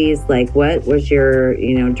movies? Like what was your,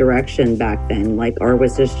 direction back then? Like, or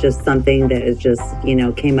was this just something that is just,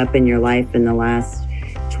 came up in your life in the last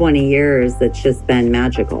 20 years that's just been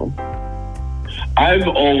magical? I've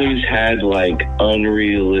always had like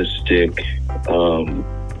unrealistic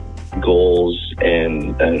goals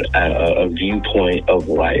and a viewpoint of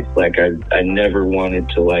life. Like I never wanted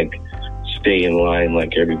to like stay in line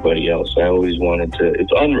like everybody else. I always wanted to.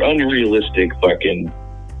 It's unrealistic fucking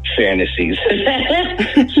fantasies.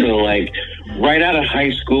 So like right out of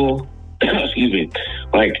high school, excuse me,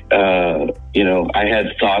 like I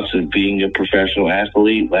had thoughts of being a professional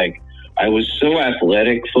athlete. Like I was so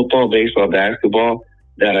athletic, football, baseball, basketball,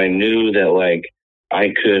 that I knew that like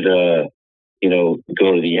I could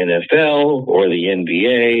go to the NFL or the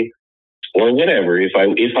NBA or whatever if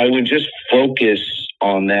I would just focus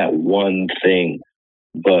on that one thing.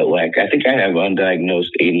 But like I think I have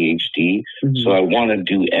undiagnosed ADHD, so I want to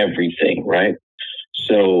do everything, right?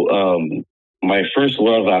 So my first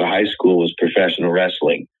love out of high school was professional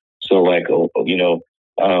wrestling. So like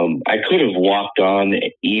I could have walked on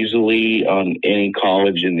easily on any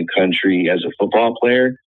college in the country as a football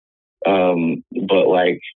player, but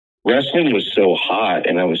like wrestling was so hot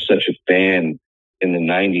and I was such a fan in the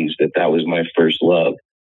 90s that was my first love.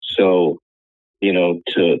 So,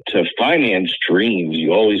 to finance dreams,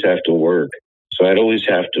 you always have to work. So I'd always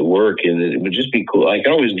have to work, and it would just be cool. Like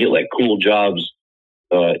I always get like cool jobs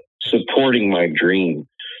supporting my dream.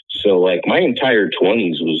 So like my entire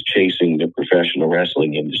 20s was chasing the professional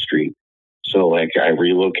wrestling industry. So like I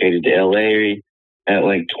relocated to LA at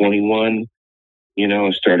like 21,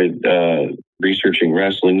 started researching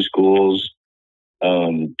wrestling schools.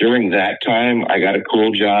 During that time, I got a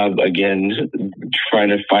cool job again, trying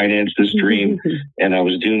to finance this dream. And I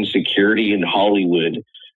was doing security in Hollywood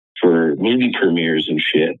for movie premieres and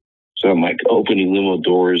shit. So I'm like opening limo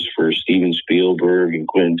doors for Steven Spielberg and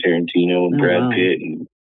Quentin Tarantino and Brad Pitt and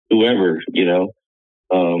whoever,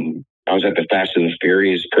 I was at the Fast and the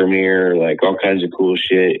Furious premiere, like all kinds of cool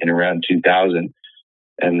shit in around 2000.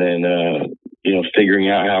 And then, figuring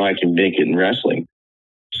out how I can make it in wrestling.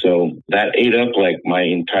 So that ate up like my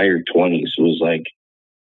entire 20s was like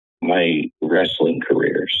my wrestling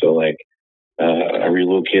career. So like I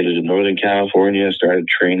relocated to Northern California, started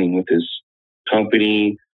training with this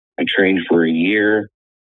company. I trained for a year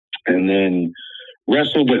and then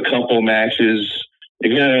wrestled a couple matches,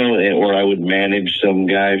 or I would manage some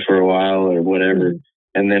guy for a while or whatever.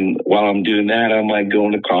 And then while I'm doing that, I'm like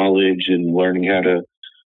going to college and learning how to,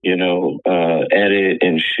 edit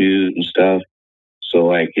and shoot and stuff. So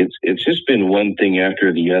like it's just been one thing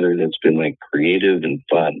after the other that's been like creative and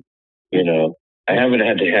fun. You know, I haven't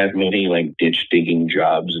had to have many like ditch digging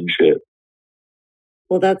jobs and shit.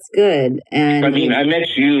 Well, that's good. And I mean, I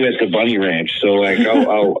met you at the Bunny Ranch, so like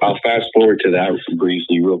I'll fast forward to that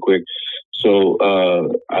briefly, real quick. So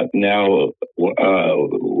now,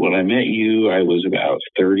 when I met you, I was about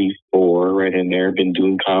 34, right in there. Been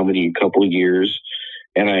doing comedy a couple of years,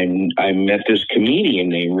 and I met this comedian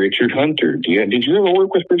named Richard Hunter. Did you ever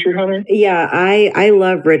work with Richard Hunter? Yeah, I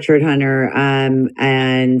love Richard Hunter.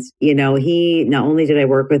 And you know, he not only did I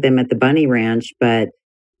work with him at the Bunny Ranch, but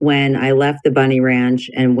when I left the Bunny Ranch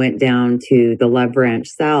and went down to the Love Ranch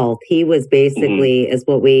South, he was basically, is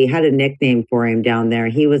what we had a nickname for him down there.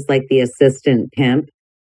 He was like the assistant pimp,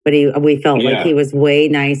 but we felt like he was way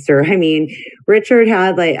nicer. I mean, Richard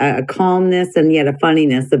had like a calmness and yet a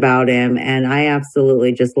funniness about him. And I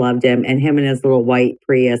absolutely just loved him, and him and his little white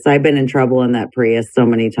Prius. I've been in trouble in that Prius so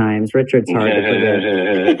many times. Richard's hard to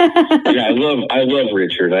forget. Yeah, I love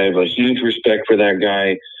Richard. I have a huge respect for that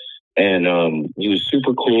guy. And he was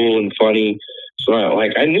super cool and funny. So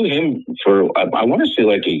I knew him for, I want to say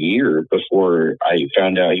like a year before I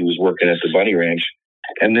found out he was working at the Bunny Ranch.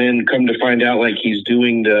 And then come to find out like he's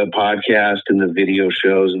doing the podcast and the video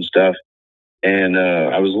shows and stuff. And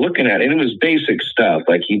I was looking at it, and it was basic stuff.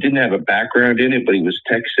 Like he didn't have a background in it, but he was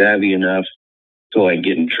tech savvy enough to like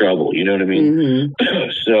get in trouble. You know what I mean?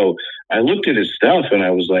 Mm-hmm. So I looked at his stuff and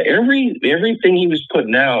I was like, everything he was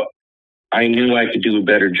putting out, I knew I could do a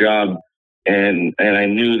better job, and I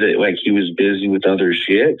knew that like he was busy with other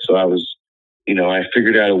shit. So I was, you know, I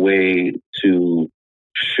figured out a way to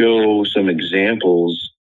show some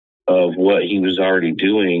examples of what he was already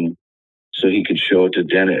doing so he could show it to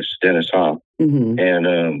Dennis Hoff. Mm-hmm.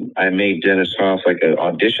 And I made Dennis Hoff like an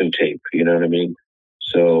audition tape, you know what I mean?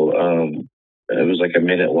 So it was like a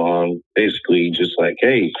minute long, basically just like,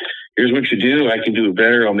 hey, here's what you do. I can do it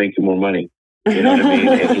better. I'll make you more money. You know what I mean?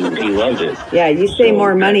 And he loved it. Yeah, you say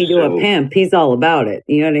more money to a pimp, he's all about it.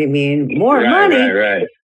 You know what I mean? More money. Right.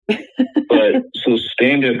 But so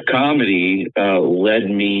stand-up comedy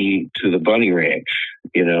led me to the Bunny Ranch.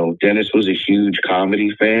 You know, Dennis was a huge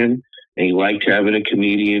comedy fan, and he liked having a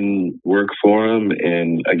comedian work for him,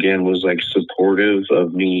 and again was like supportive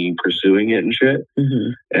of me pursuing it and shit.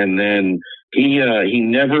 Mm-hmm. And then he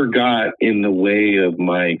never got in the way of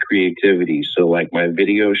my creativity. So like my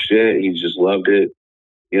video shit, he just loved it.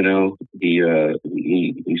 You know,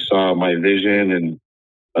 he saw my vision and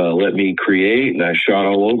let me create, and I shot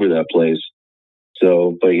all over that place.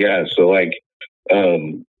 So, but yeah, so like,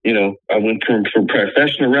 you know, I went from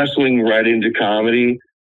professional wrestling right into comedy,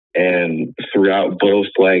 and throughout both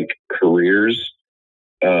like careers,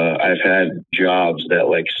 I've had jobs that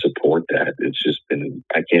like support that. It's just been,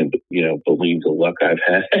 I can't, you know, believe the luck I've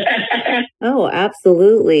had. Oh,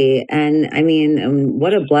 absolutely. And I mean,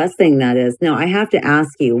 what a blessing that is. Now, I have to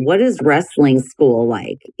ask you, what is wrestling school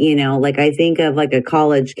like? You know, like I think of like a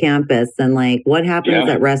college campus, and like what happens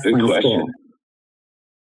at wrestling school?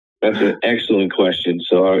 That's an excellent question.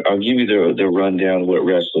 So I'll give you the rundown of what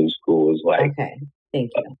wrestling school is like. Okay,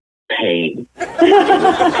 thank you. Pain. Like,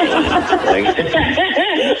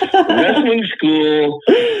 wrestling school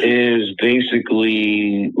is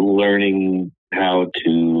basically learning how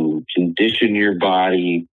to condition your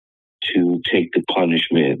body to take the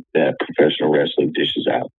punishment that professional wrestling dishes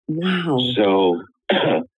out. Wow. So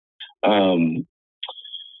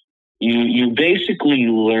you basically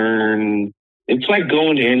learn, it's like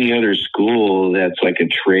going to any other school that's like a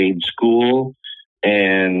trade school,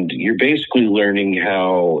 and you're basically learning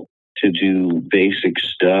how to do basic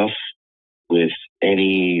stuff with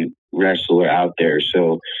any wrestler out there.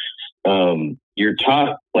 So you're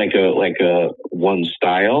taught like a one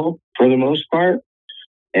style for the most part,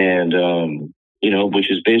 and you know, which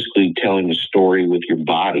is basically telling a story with your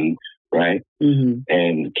body, right? Mm-hmm.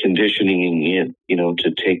 And conditioning it, you know, to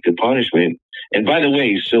take the punishment. And by the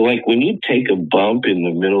way, so like when you take a bump in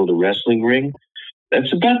the middle of the wrestling ring,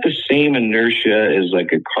 that's about the same inertia as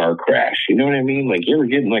like a car crash. You know what I mean? Like you ever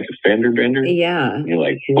get in like a fender bender? Yeah. And you're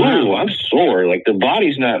like, oh, I'm sore. Like the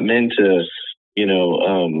body's not meant to, you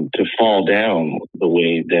know, to fall down the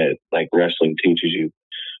way that like wrestling teaches you.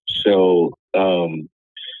 So,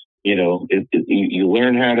 you know, you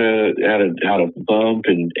learn how to bump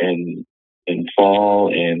and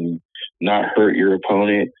fall and not hurt your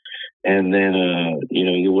opponent. And then, you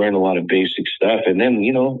know, you learn a lot of basic stuff. And then,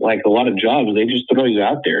 you know, like a lot of jobs, they just throw you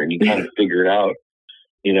out there and you kind of figure it out.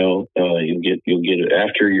 You know, you'll get it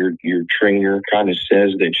after your trainer kind of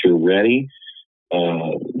says that you're ready.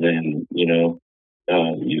 Then, you know,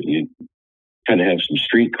 kind of have some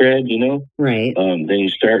street cred, you know? Right. Then you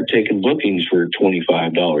start taking bookings for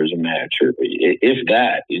 $25 a match, or if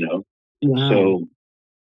that, you know? Wow. So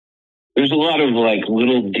there's a lot of like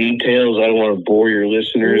little details. I don't want to bore your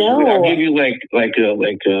listeners. No. I'll give you like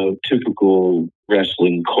a typical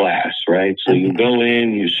wrestling class, right? So you go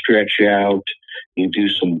in, you stretch out, you do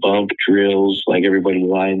some bump drills, like everybody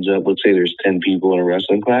lines up. Let's say there's 10 people in a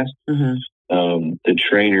wrestling class. The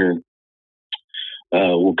trainer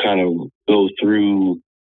will kind of go through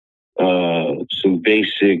some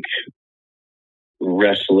basic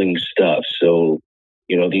wrestling stuff. So,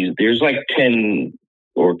 you know, there's like 10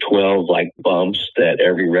 or 12 like bumps that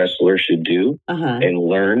every wrestler should do and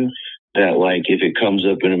learn that, like, if it comes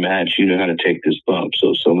up in a match, you know how to take this bump.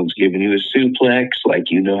 So if someone's giving you a suplex,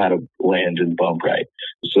 like, you know how to land and bump right.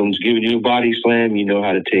 If someone's giving you a body slam, you know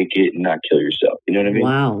how to take it and not kill yourself. You know what I mean?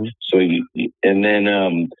 Wow. So and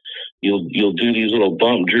then you'll do these little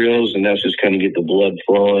bump drills, and that's just kind of get the blood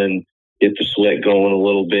flowing, get the sweat going a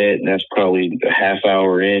little bit, and that's probably a half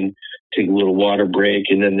hour in. Take a little water break,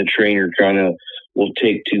 and then the trainer kind of will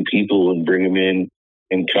take 2 people and bring them in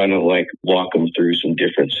and kind of like walk them through some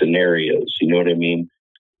different scenarios. You know what I mean?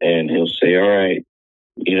 And he'll say, all right,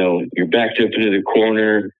 you know, you're backed up into the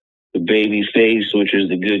corner. The baby face, which is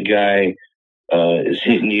the good guy, is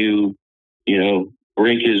hitting you, you know,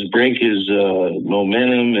 break his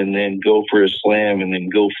momentum, and then go for a slam, and then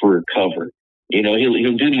go for a cover. You know,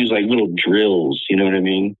 he'll do these like little drills. You know what I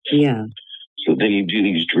mean? Yeah. So then you do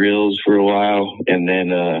these drills for a while, and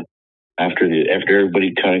then after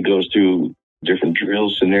everybody kind of goes through different drill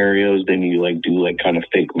scenarios, then you like do like kind of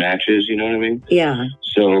fake matches. You know what I mean? Yeah.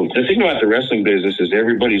 So the thing about the wrestling business is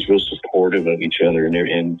everybody's real supportive of each other,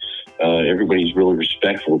 and everybody's really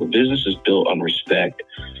respectful. The business is built on respect.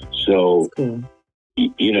 So, cool.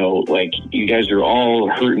 You know, like, you guys are all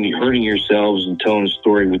hurting yourselves and telling a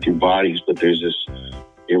story with your bodies, but there's this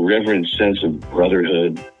irreverent sense of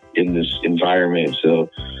brotherhood in this environment. So,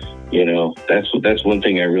 you know, that's one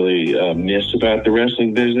thing I really miss about the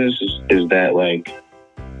wrestling business is that, like,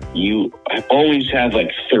 you always have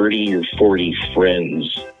like 30 or 40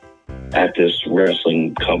 friends at this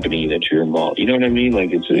wrestling company that you're involved. You know what I mean?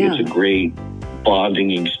 Like, it's a great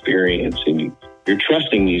bonding experience, and you're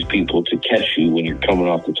trusting these people to catch you when you're coming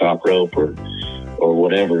off the top rope or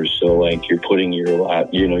whatever. So, like, you're putting your life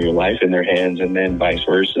in their hands, and then vice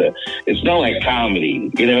versa. It's not like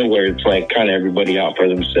comedy, you know, where it's like kind of everybody out for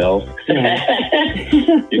themselves.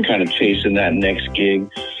 You're kind of chasing that next gig.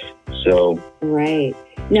 So, right.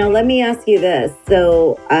 Now, let me ask you this.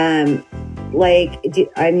 So,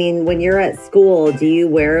 when you're at school, do you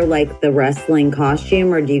wear like the wrestling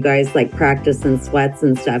costume, or do you guys like practice in sweats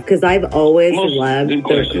and stuff? Because I've always loved their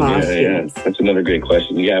costumes. Yeah. That's another great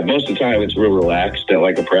question. Yeah, most of the time it's real relaxed at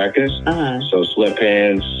like a practice. So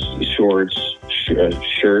sweatpants, shorts,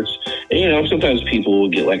 shirts. And, you know, sometimes people will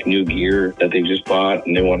get like new gear that they just bought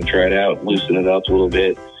and they want to try it out, loosen it up a little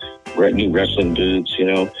bit. New wrestling boots, you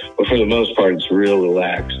know, but for the most part, it's real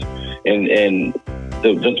relaxed. And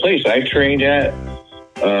the place I trained at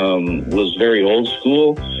was very old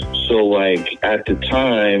school. So, like, at the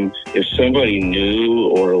time, if somebody new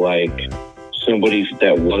or like somebody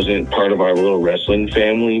that wasn't part of our little wrestling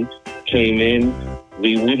family came in,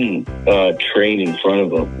 we wouldn't train in front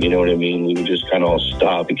of them. You know what I mean? We would just kind of all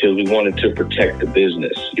stop because we wanted to protect the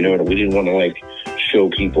business. You know, we didn't want to like show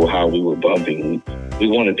people how we were bumping. We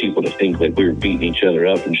wanted people to think like we were beating each other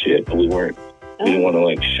up and shit, but we weren't. We didn't want to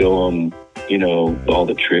like show them, you know, all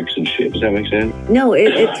the tricks and shit. Does that make sense? No, it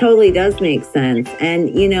totally does make sense. And,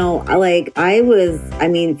 you know,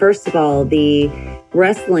 first of all, the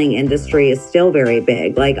wrestling industry is still very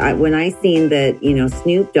big. Like, when I seen that, you know,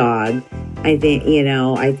 Snoop Dogg, I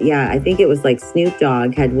think it was like Snoop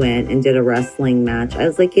Dogg had went and did a wrestling match. I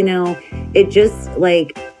was like, you know, it just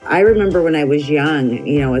like, I remember when I was young,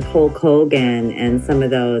 you know, with Hulk Hogan and some of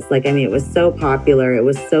those, like, I mean, it was so popular. It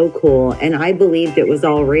was so cool. And I believed it was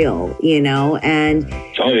all real, you know, and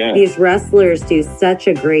these wrestlers do such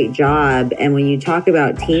a great job. And when you talk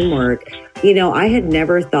about teamwork, you know, I had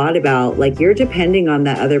never thought about, like, you're depending on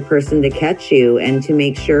that other person to catch you and to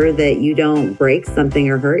make sure that you don't break something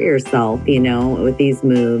or hurt yourself, you know, with these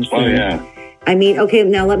moves. I mean, okay,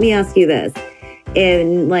 now let me ask you this.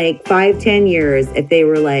 In like 5-10 years, if they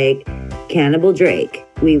were like, Cannibal Drake,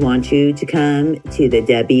 we want you to come to the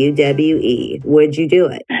WWE, would you do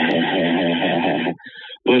it?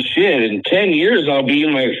 Well, shit, in 10 years, I'll be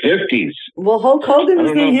in my 50s. Well, Hulk Hogan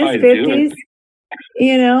was in his 50s,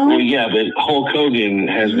 you know? Well, yeah, but Hulk Hogan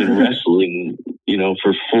has been wrestling, you know,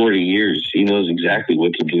 for 40 years. He knows exactly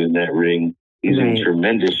what to do in that ring. He's in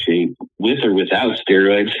tremendous shape, with or without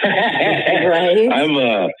steroids.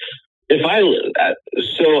 Right. if I,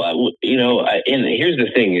 and here's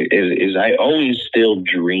the thing is I always still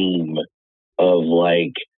dream of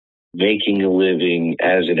like making a living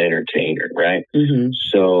as an entertainer, right? Mm-hmm.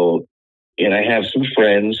 So, and I have some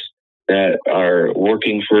friends that are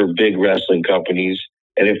working for big wrestling companies,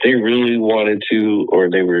 and if they really wanted to, or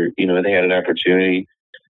they were, they had an opportunity,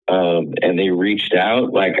 and they reached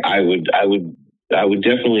out, like I would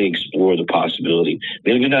definitely explore the possibility.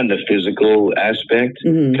 Maybe not in the physical aspect,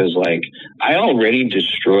 because like I already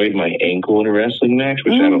destroyed my ankle in a wrestling match,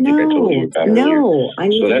 which I don't think I told you about earlier. No, I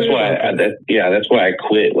need so to that's hear why about this. that's why I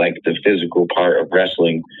quit like the physical part of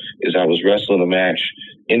wrestling. Is I was wrestling a match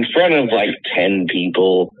in front of like 10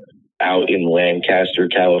 people out in Lancaster,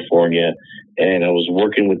 California. And I was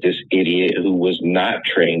working with this idiot who was not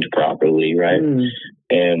trained properly, right?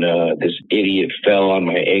 And this idiot fell on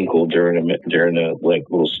my ankle during a like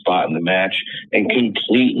little spot in the match and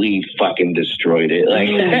completely fucking destroyed it. Like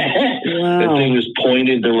the thing was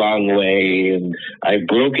pointed the wrong way, and I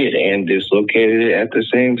broke it and dislocated it at the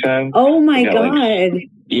same time. Oh my God! Like,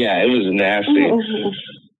 yeah, it was nasty. Oh.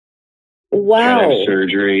 Wow. Kind of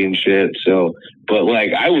surgery and shit. So, but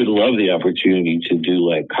like, I would love the opportunity to do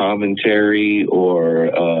like commentary or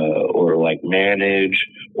like manage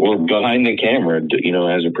or behind the camera,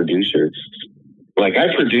 as a producer. Like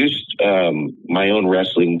I produced my own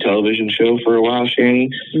wrestling television show for a while, Shanny,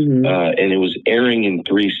 and it was airing in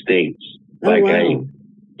 3 states. Like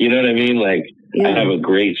you know what I mean? Like I have a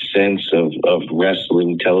great sense of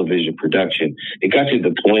wrestling television production. It got to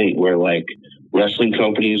the point where like wrestling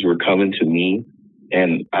companies were coming to me,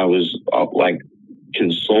 and I was like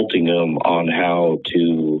consulting them on how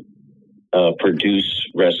to produce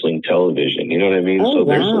wrestling television. You know what I mean? So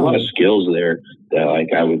there's a lot of skills there that like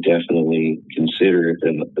I would definitely consider if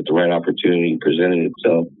the right opportunity presented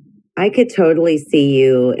itself. I could totally see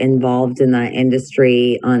you involved in that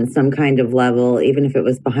industry on some kind of level, even if it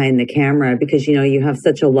was behind the camera, because, you have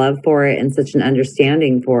such a love for it and such an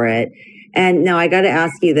understanding for it. And now I got to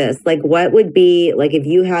ask you this, like, what would be, like, if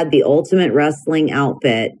you had the ultimate wrestling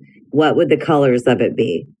outfit, what would the colors of it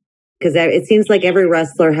be? Because it seems like every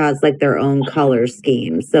wrestler has, like, their own color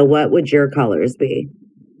scheme. So what would your colors be?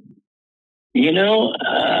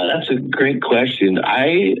 That's a great question.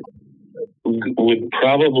 I would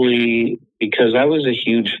probably, because I was a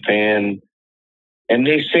huge fan, and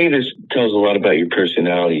they say this tells a lot about your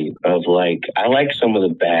personality, of like, I like some of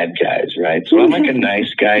the bad guys, right? So I'm like a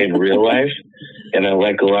nice guy in real life, and I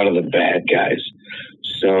like a lot of the bad guys.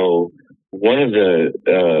 So one of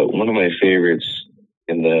my favorites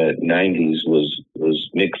in the 90s was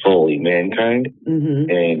Mick Foley, Mankind,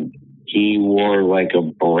 and he wore like a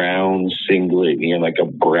brown singlet, like a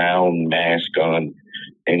brown mask on,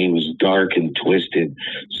 and he was dark and twisted.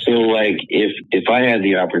 So like if I had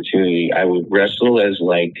the opportunity, I would wrestle as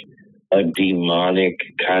like a demonic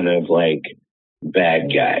kind of like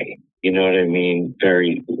bad guy. You know what I mean?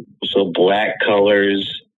 So black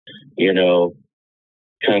colors, kind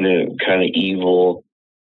of evil.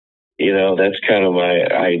 That's kind of my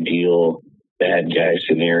ideal bad guy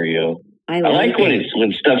scenario. I like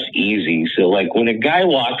when stuff's easy. So like when a guy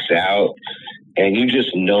walks out and you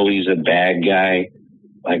just know he's a bad guy,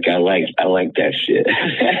 like I like that shit.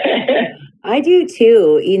 I do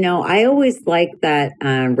too. I always liked that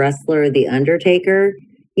wrestler, The Undertaker.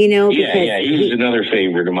 Because he was another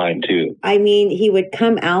favorite of mine too. I mean, he would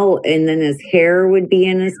come out and then his hair would be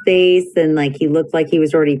in his face, and like he looked like he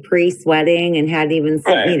was already pre-sweating and hadn't even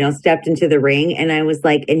stepped into the ring. And I was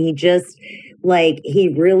like, and he just like he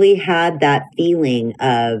really had that feeling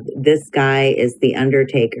of this guy is The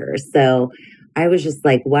Undertaker. So I was just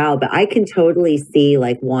like, wow, but I can totally see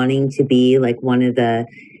like wanting to be like one of the,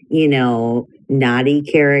 naughty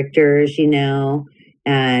characters,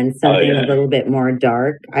 and something a little bit more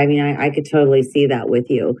dark. I mean, I could totally see that with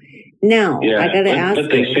you. Now, I got to ask you.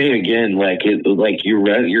 But they say again, like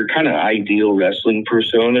your kind of ideal wrestling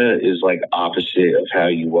persona is like opposite of how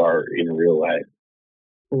you are in real life.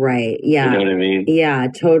 Right. Yeah. You know what I mean? Yeah,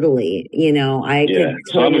 totally. I could totally see that.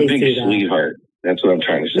 So I'm a big sweetheart. That's what I'm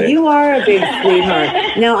trying to say. You are a big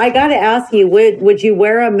sweetheart. Now, I got to ask you, would you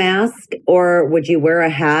wear a mask, or would you wear a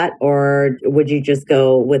hat, or would you just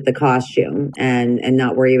go with the costume and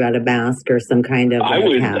not worry about a mask or some kind of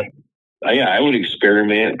hat? I would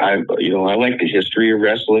experiment. I like the history of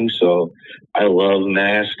wrestling, so I love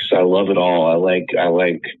masks. I love it all. I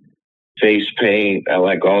like face paint. I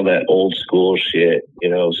like all that old school shit,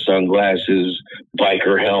 sunglasses,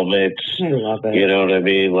 biker helmets. I love it. You know what I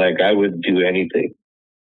mean? Like I would do anything,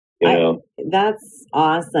 That's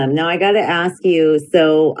awesome. Now I got to ask you,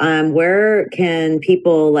 so where can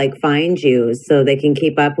people like find you so they can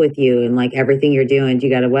keep up with you and like everything you're doing? Do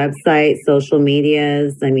you got a website, social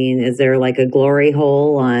medias? I mean, is there like a glory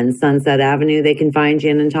hole on Sunset Avenue they can find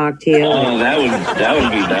you in and talk to you? Oh, that would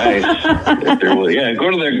be nice. If there was, yeah, go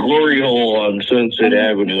to that glory hole on Sunset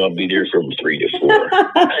Avenue. I'll be there from 3 to 4.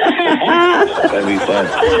 That'd be fun.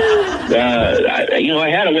 I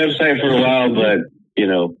had a website for a while, but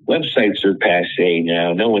websites are passé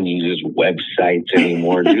now. No one uses websites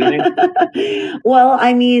anymore, do they? Well,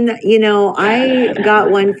 I mean, I got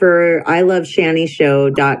one for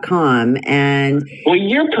iloveshannyshow.com and... Well,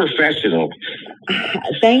 you're professional.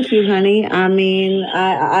 Thank you, honey. I mean,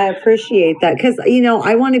 I appreciate that because,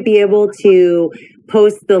 I want to be able to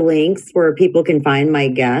post the links where people can find my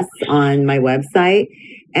guests on my website.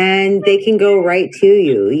 And they can go right to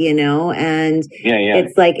you, and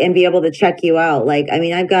it's like, and be able to check you out. Like, I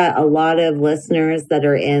mean, I've got a lot of listeners that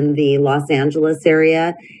are in the Los Angeles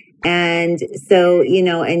area. And so,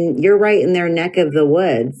 and you're right in their neck of the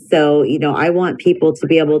woods. So, I want people to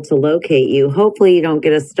be able to locate you. Hopefully you don't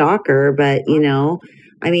get a stalker, but,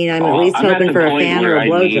 I mean, I'm at least hoping for a fan or a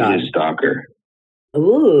blowjob. A stalker.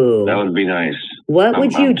 Ooh. That would be nice. What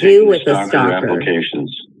would you do with a stalker?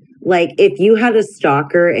 Applications. Like, if you had a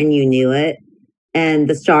stalker and you knew it, and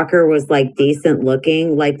the stalker was, like, decent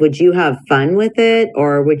looking, like, would you have fun with it?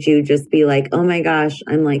 Or would you just be like, oh, my gosh,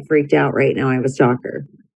 I'm, like, freaked out right now. I have a stalker.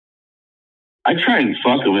 I'd try and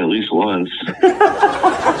fuck him at least once.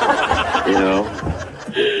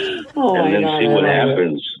 Oh, and then see what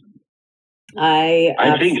happens. I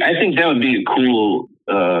think that would be a cool,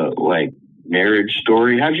 marriage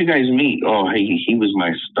story. How'd you guys meet? Oh, he was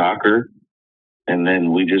my stalker. And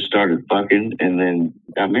then we just started fucking and then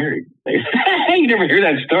got married. You never hear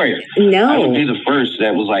that story. No. I would be the first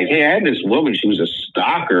that was like, hey, I had this woman. She was a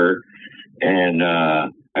stalker. And I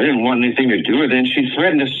didn't want anything to do with it. And she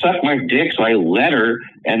threatened to suck my dick. So I let her.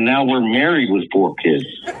 And now we're married with 4 kids.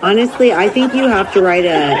 Honestly, I think you have to write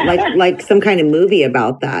like some kind of movie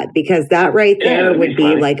about that. Because that right there would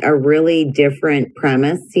be like a really different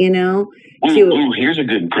premise, Ooh, here's a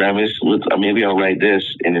good premise. Maybe I'll write this,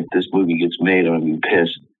 and if this movie gets made, I'm going to be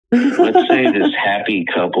pissed. Let's say this happy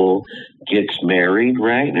couple gets married,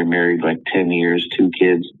 right? They're married like 10 years, 2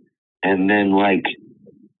 kids. And then like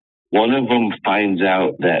one of them finds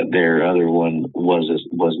out that their other one was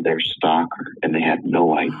their stalker, and they had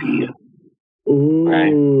no idea. Ooh,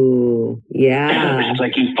 right? Yeah. It's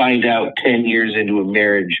like you find out 10 years into a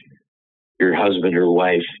marriage, your husband or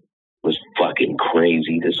wife was fucking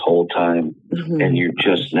crazy this whole time, and you're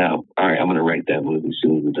just now, all right, I'm going to write that movie as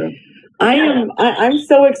soon as we're done. I'm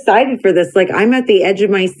so excited for this. Like, I'm at the edge of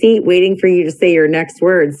my seat waiting for you to say your next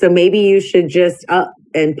word. So maybe you should just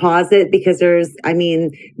and pause it because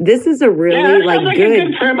this is a really like good, a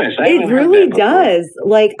good premise. It really does.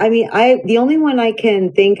 Like, the only one I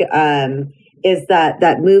can think is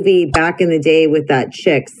that movie back in the day with that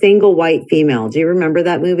chick, Single White Female. Do you remember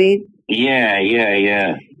that movie?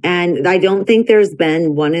 Yeah. And I don't think there's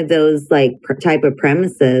been one of those like type of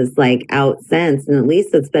premises like out since. And at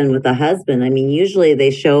least it's been with a husband. I mean, usually they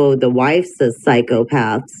show the wives as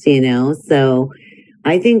psychopaths, So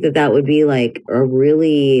I think that would be like a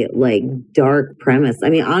really like dark premise. I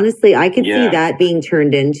mean, honestly, I could see that being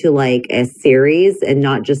turned into like a series and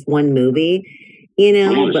not just one movie.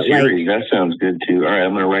 But series, that sounds good too. All right,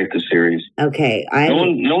 I'm going to write the series. Okay.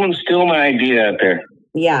 No one's stealing my idea out there.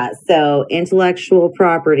 Yeah, so intellectual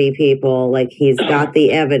property people, like he's got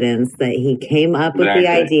the evidence that he came up with the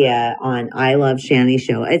idea on I Love Shanny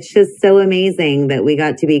Show. It's just so amazing that we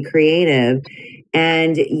got to be creative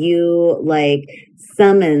and you like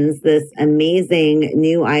summons this amazing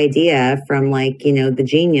new idea from the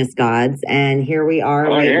genius gods. And here we are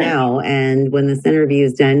now. And when this interview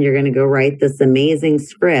is done, you're going to go write this amazing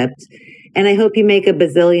script. And I hope you make $1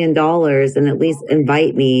 bazillion and at least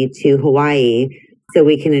invite me to Hawaii so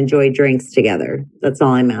we can enjoy drinks together. That's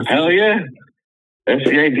all I'm asking. Hell yeah. That's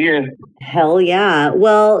the idea. Hell yeah.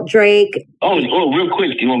 Well, Drake. Oh, real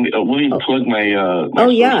quick. Do you want me to plug my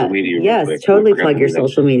social media? Yes, totally plug your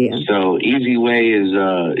social media. So easy way is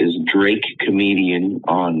Drake Comedian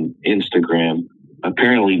on Instagram.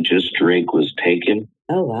 Apparently just Drake was taken.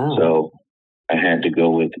 Oh, wow. So I had to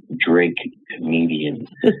go with Drake Comedian.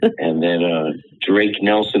 And then Drake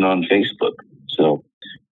Nelson on Facebook. So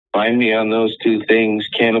find me on those 2 things.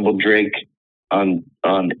 Cannibal Drake on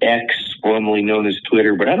X, formerly known as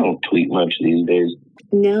Twitter, but I don't tweet much these days.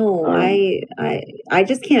 No, I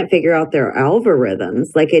just can't figure out their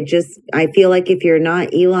algorithms. Like I feel like if you're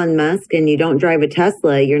not Elon Musk and you don't drive a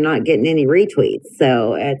Tesla, you're not getting any retweets.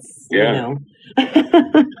 So it's,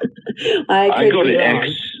 I go to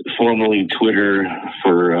X, formerly Twitter,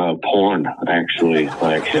 for porn, actually.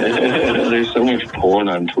 Like, there's so much porn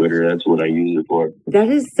on Twitter. That's what I use it for. That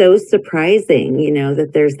is so surprising,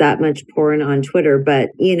 that there's that much porn on Twitter. But,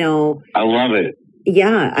 I love it.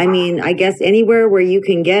 Yeah, I mean, I guess anywhere where you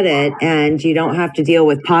can get it and you don't have to deal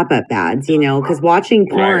with pop-up ads, because watching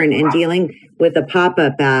porn and dealing with a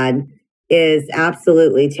pop-up ad is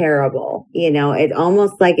absolutely terrible. It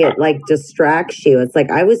almost it distracts you. It's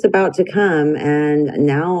like I was about to come and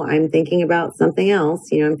now I'm thinking about something else.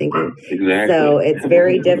 I'm thinking, exactly. So it's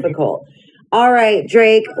very difficult. All right,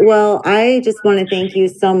 Drake. Well, I just want to thank you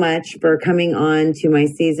so much for coming on to my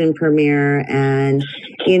season premiere. And,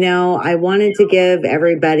 I wanted to give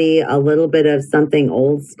everybody a little bit of something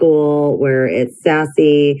old school where it's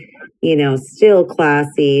sassy, still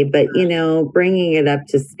classy, but, bringing it up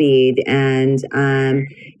to speed. And,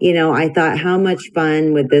 I thought how much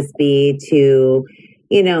fun would this be to,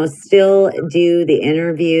 still do the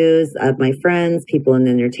interviews of my friends, people in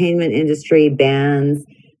the entertainment industry, bands,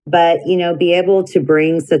 but, be able to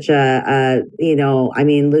bring such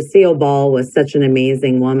Lucille Ball was such an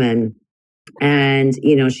amazing woman. And,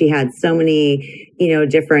 she had so many,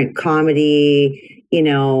 different comedy,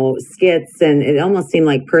 skits, and it almost seemed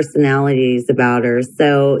like personalities about her.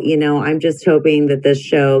 So, I'm just hoping that this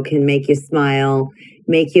show can make you smile,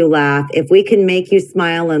 make you laugh. If we can make you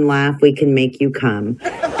smile and laugh, we can make you come.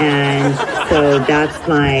 And so that's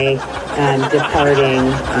my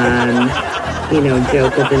departing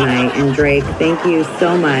joke of the night. And Drake, thank you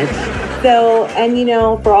so much. So, and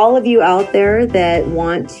for all of you out there that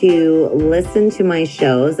want to listen to my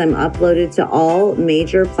shows, I'm uploaded to all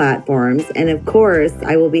major platforms. And of course,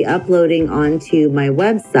 I will be uploading onto my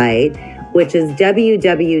website, which is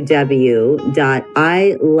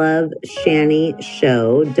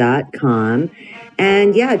www.iloveshannyshow.com.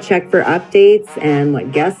 And yeah, check for updates and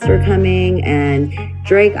what guests are coming. And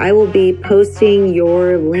Drake, I will be posting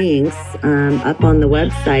your links up on the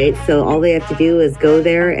website. So all they have to do is go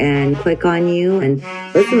there and click on you. And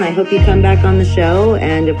listen, I hope you come back on the show.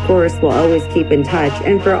 And of course, we'll always keep in touch.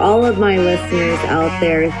 And for all of my listeners out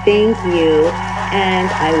there, thank you.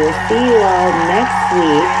 And I will see you all next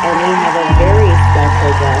week. And we have a very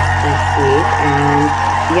special guest next week. And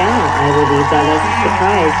yeah, I will leave that as a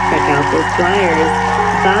surprise. Check out those flyers.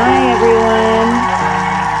 Bye, everyone.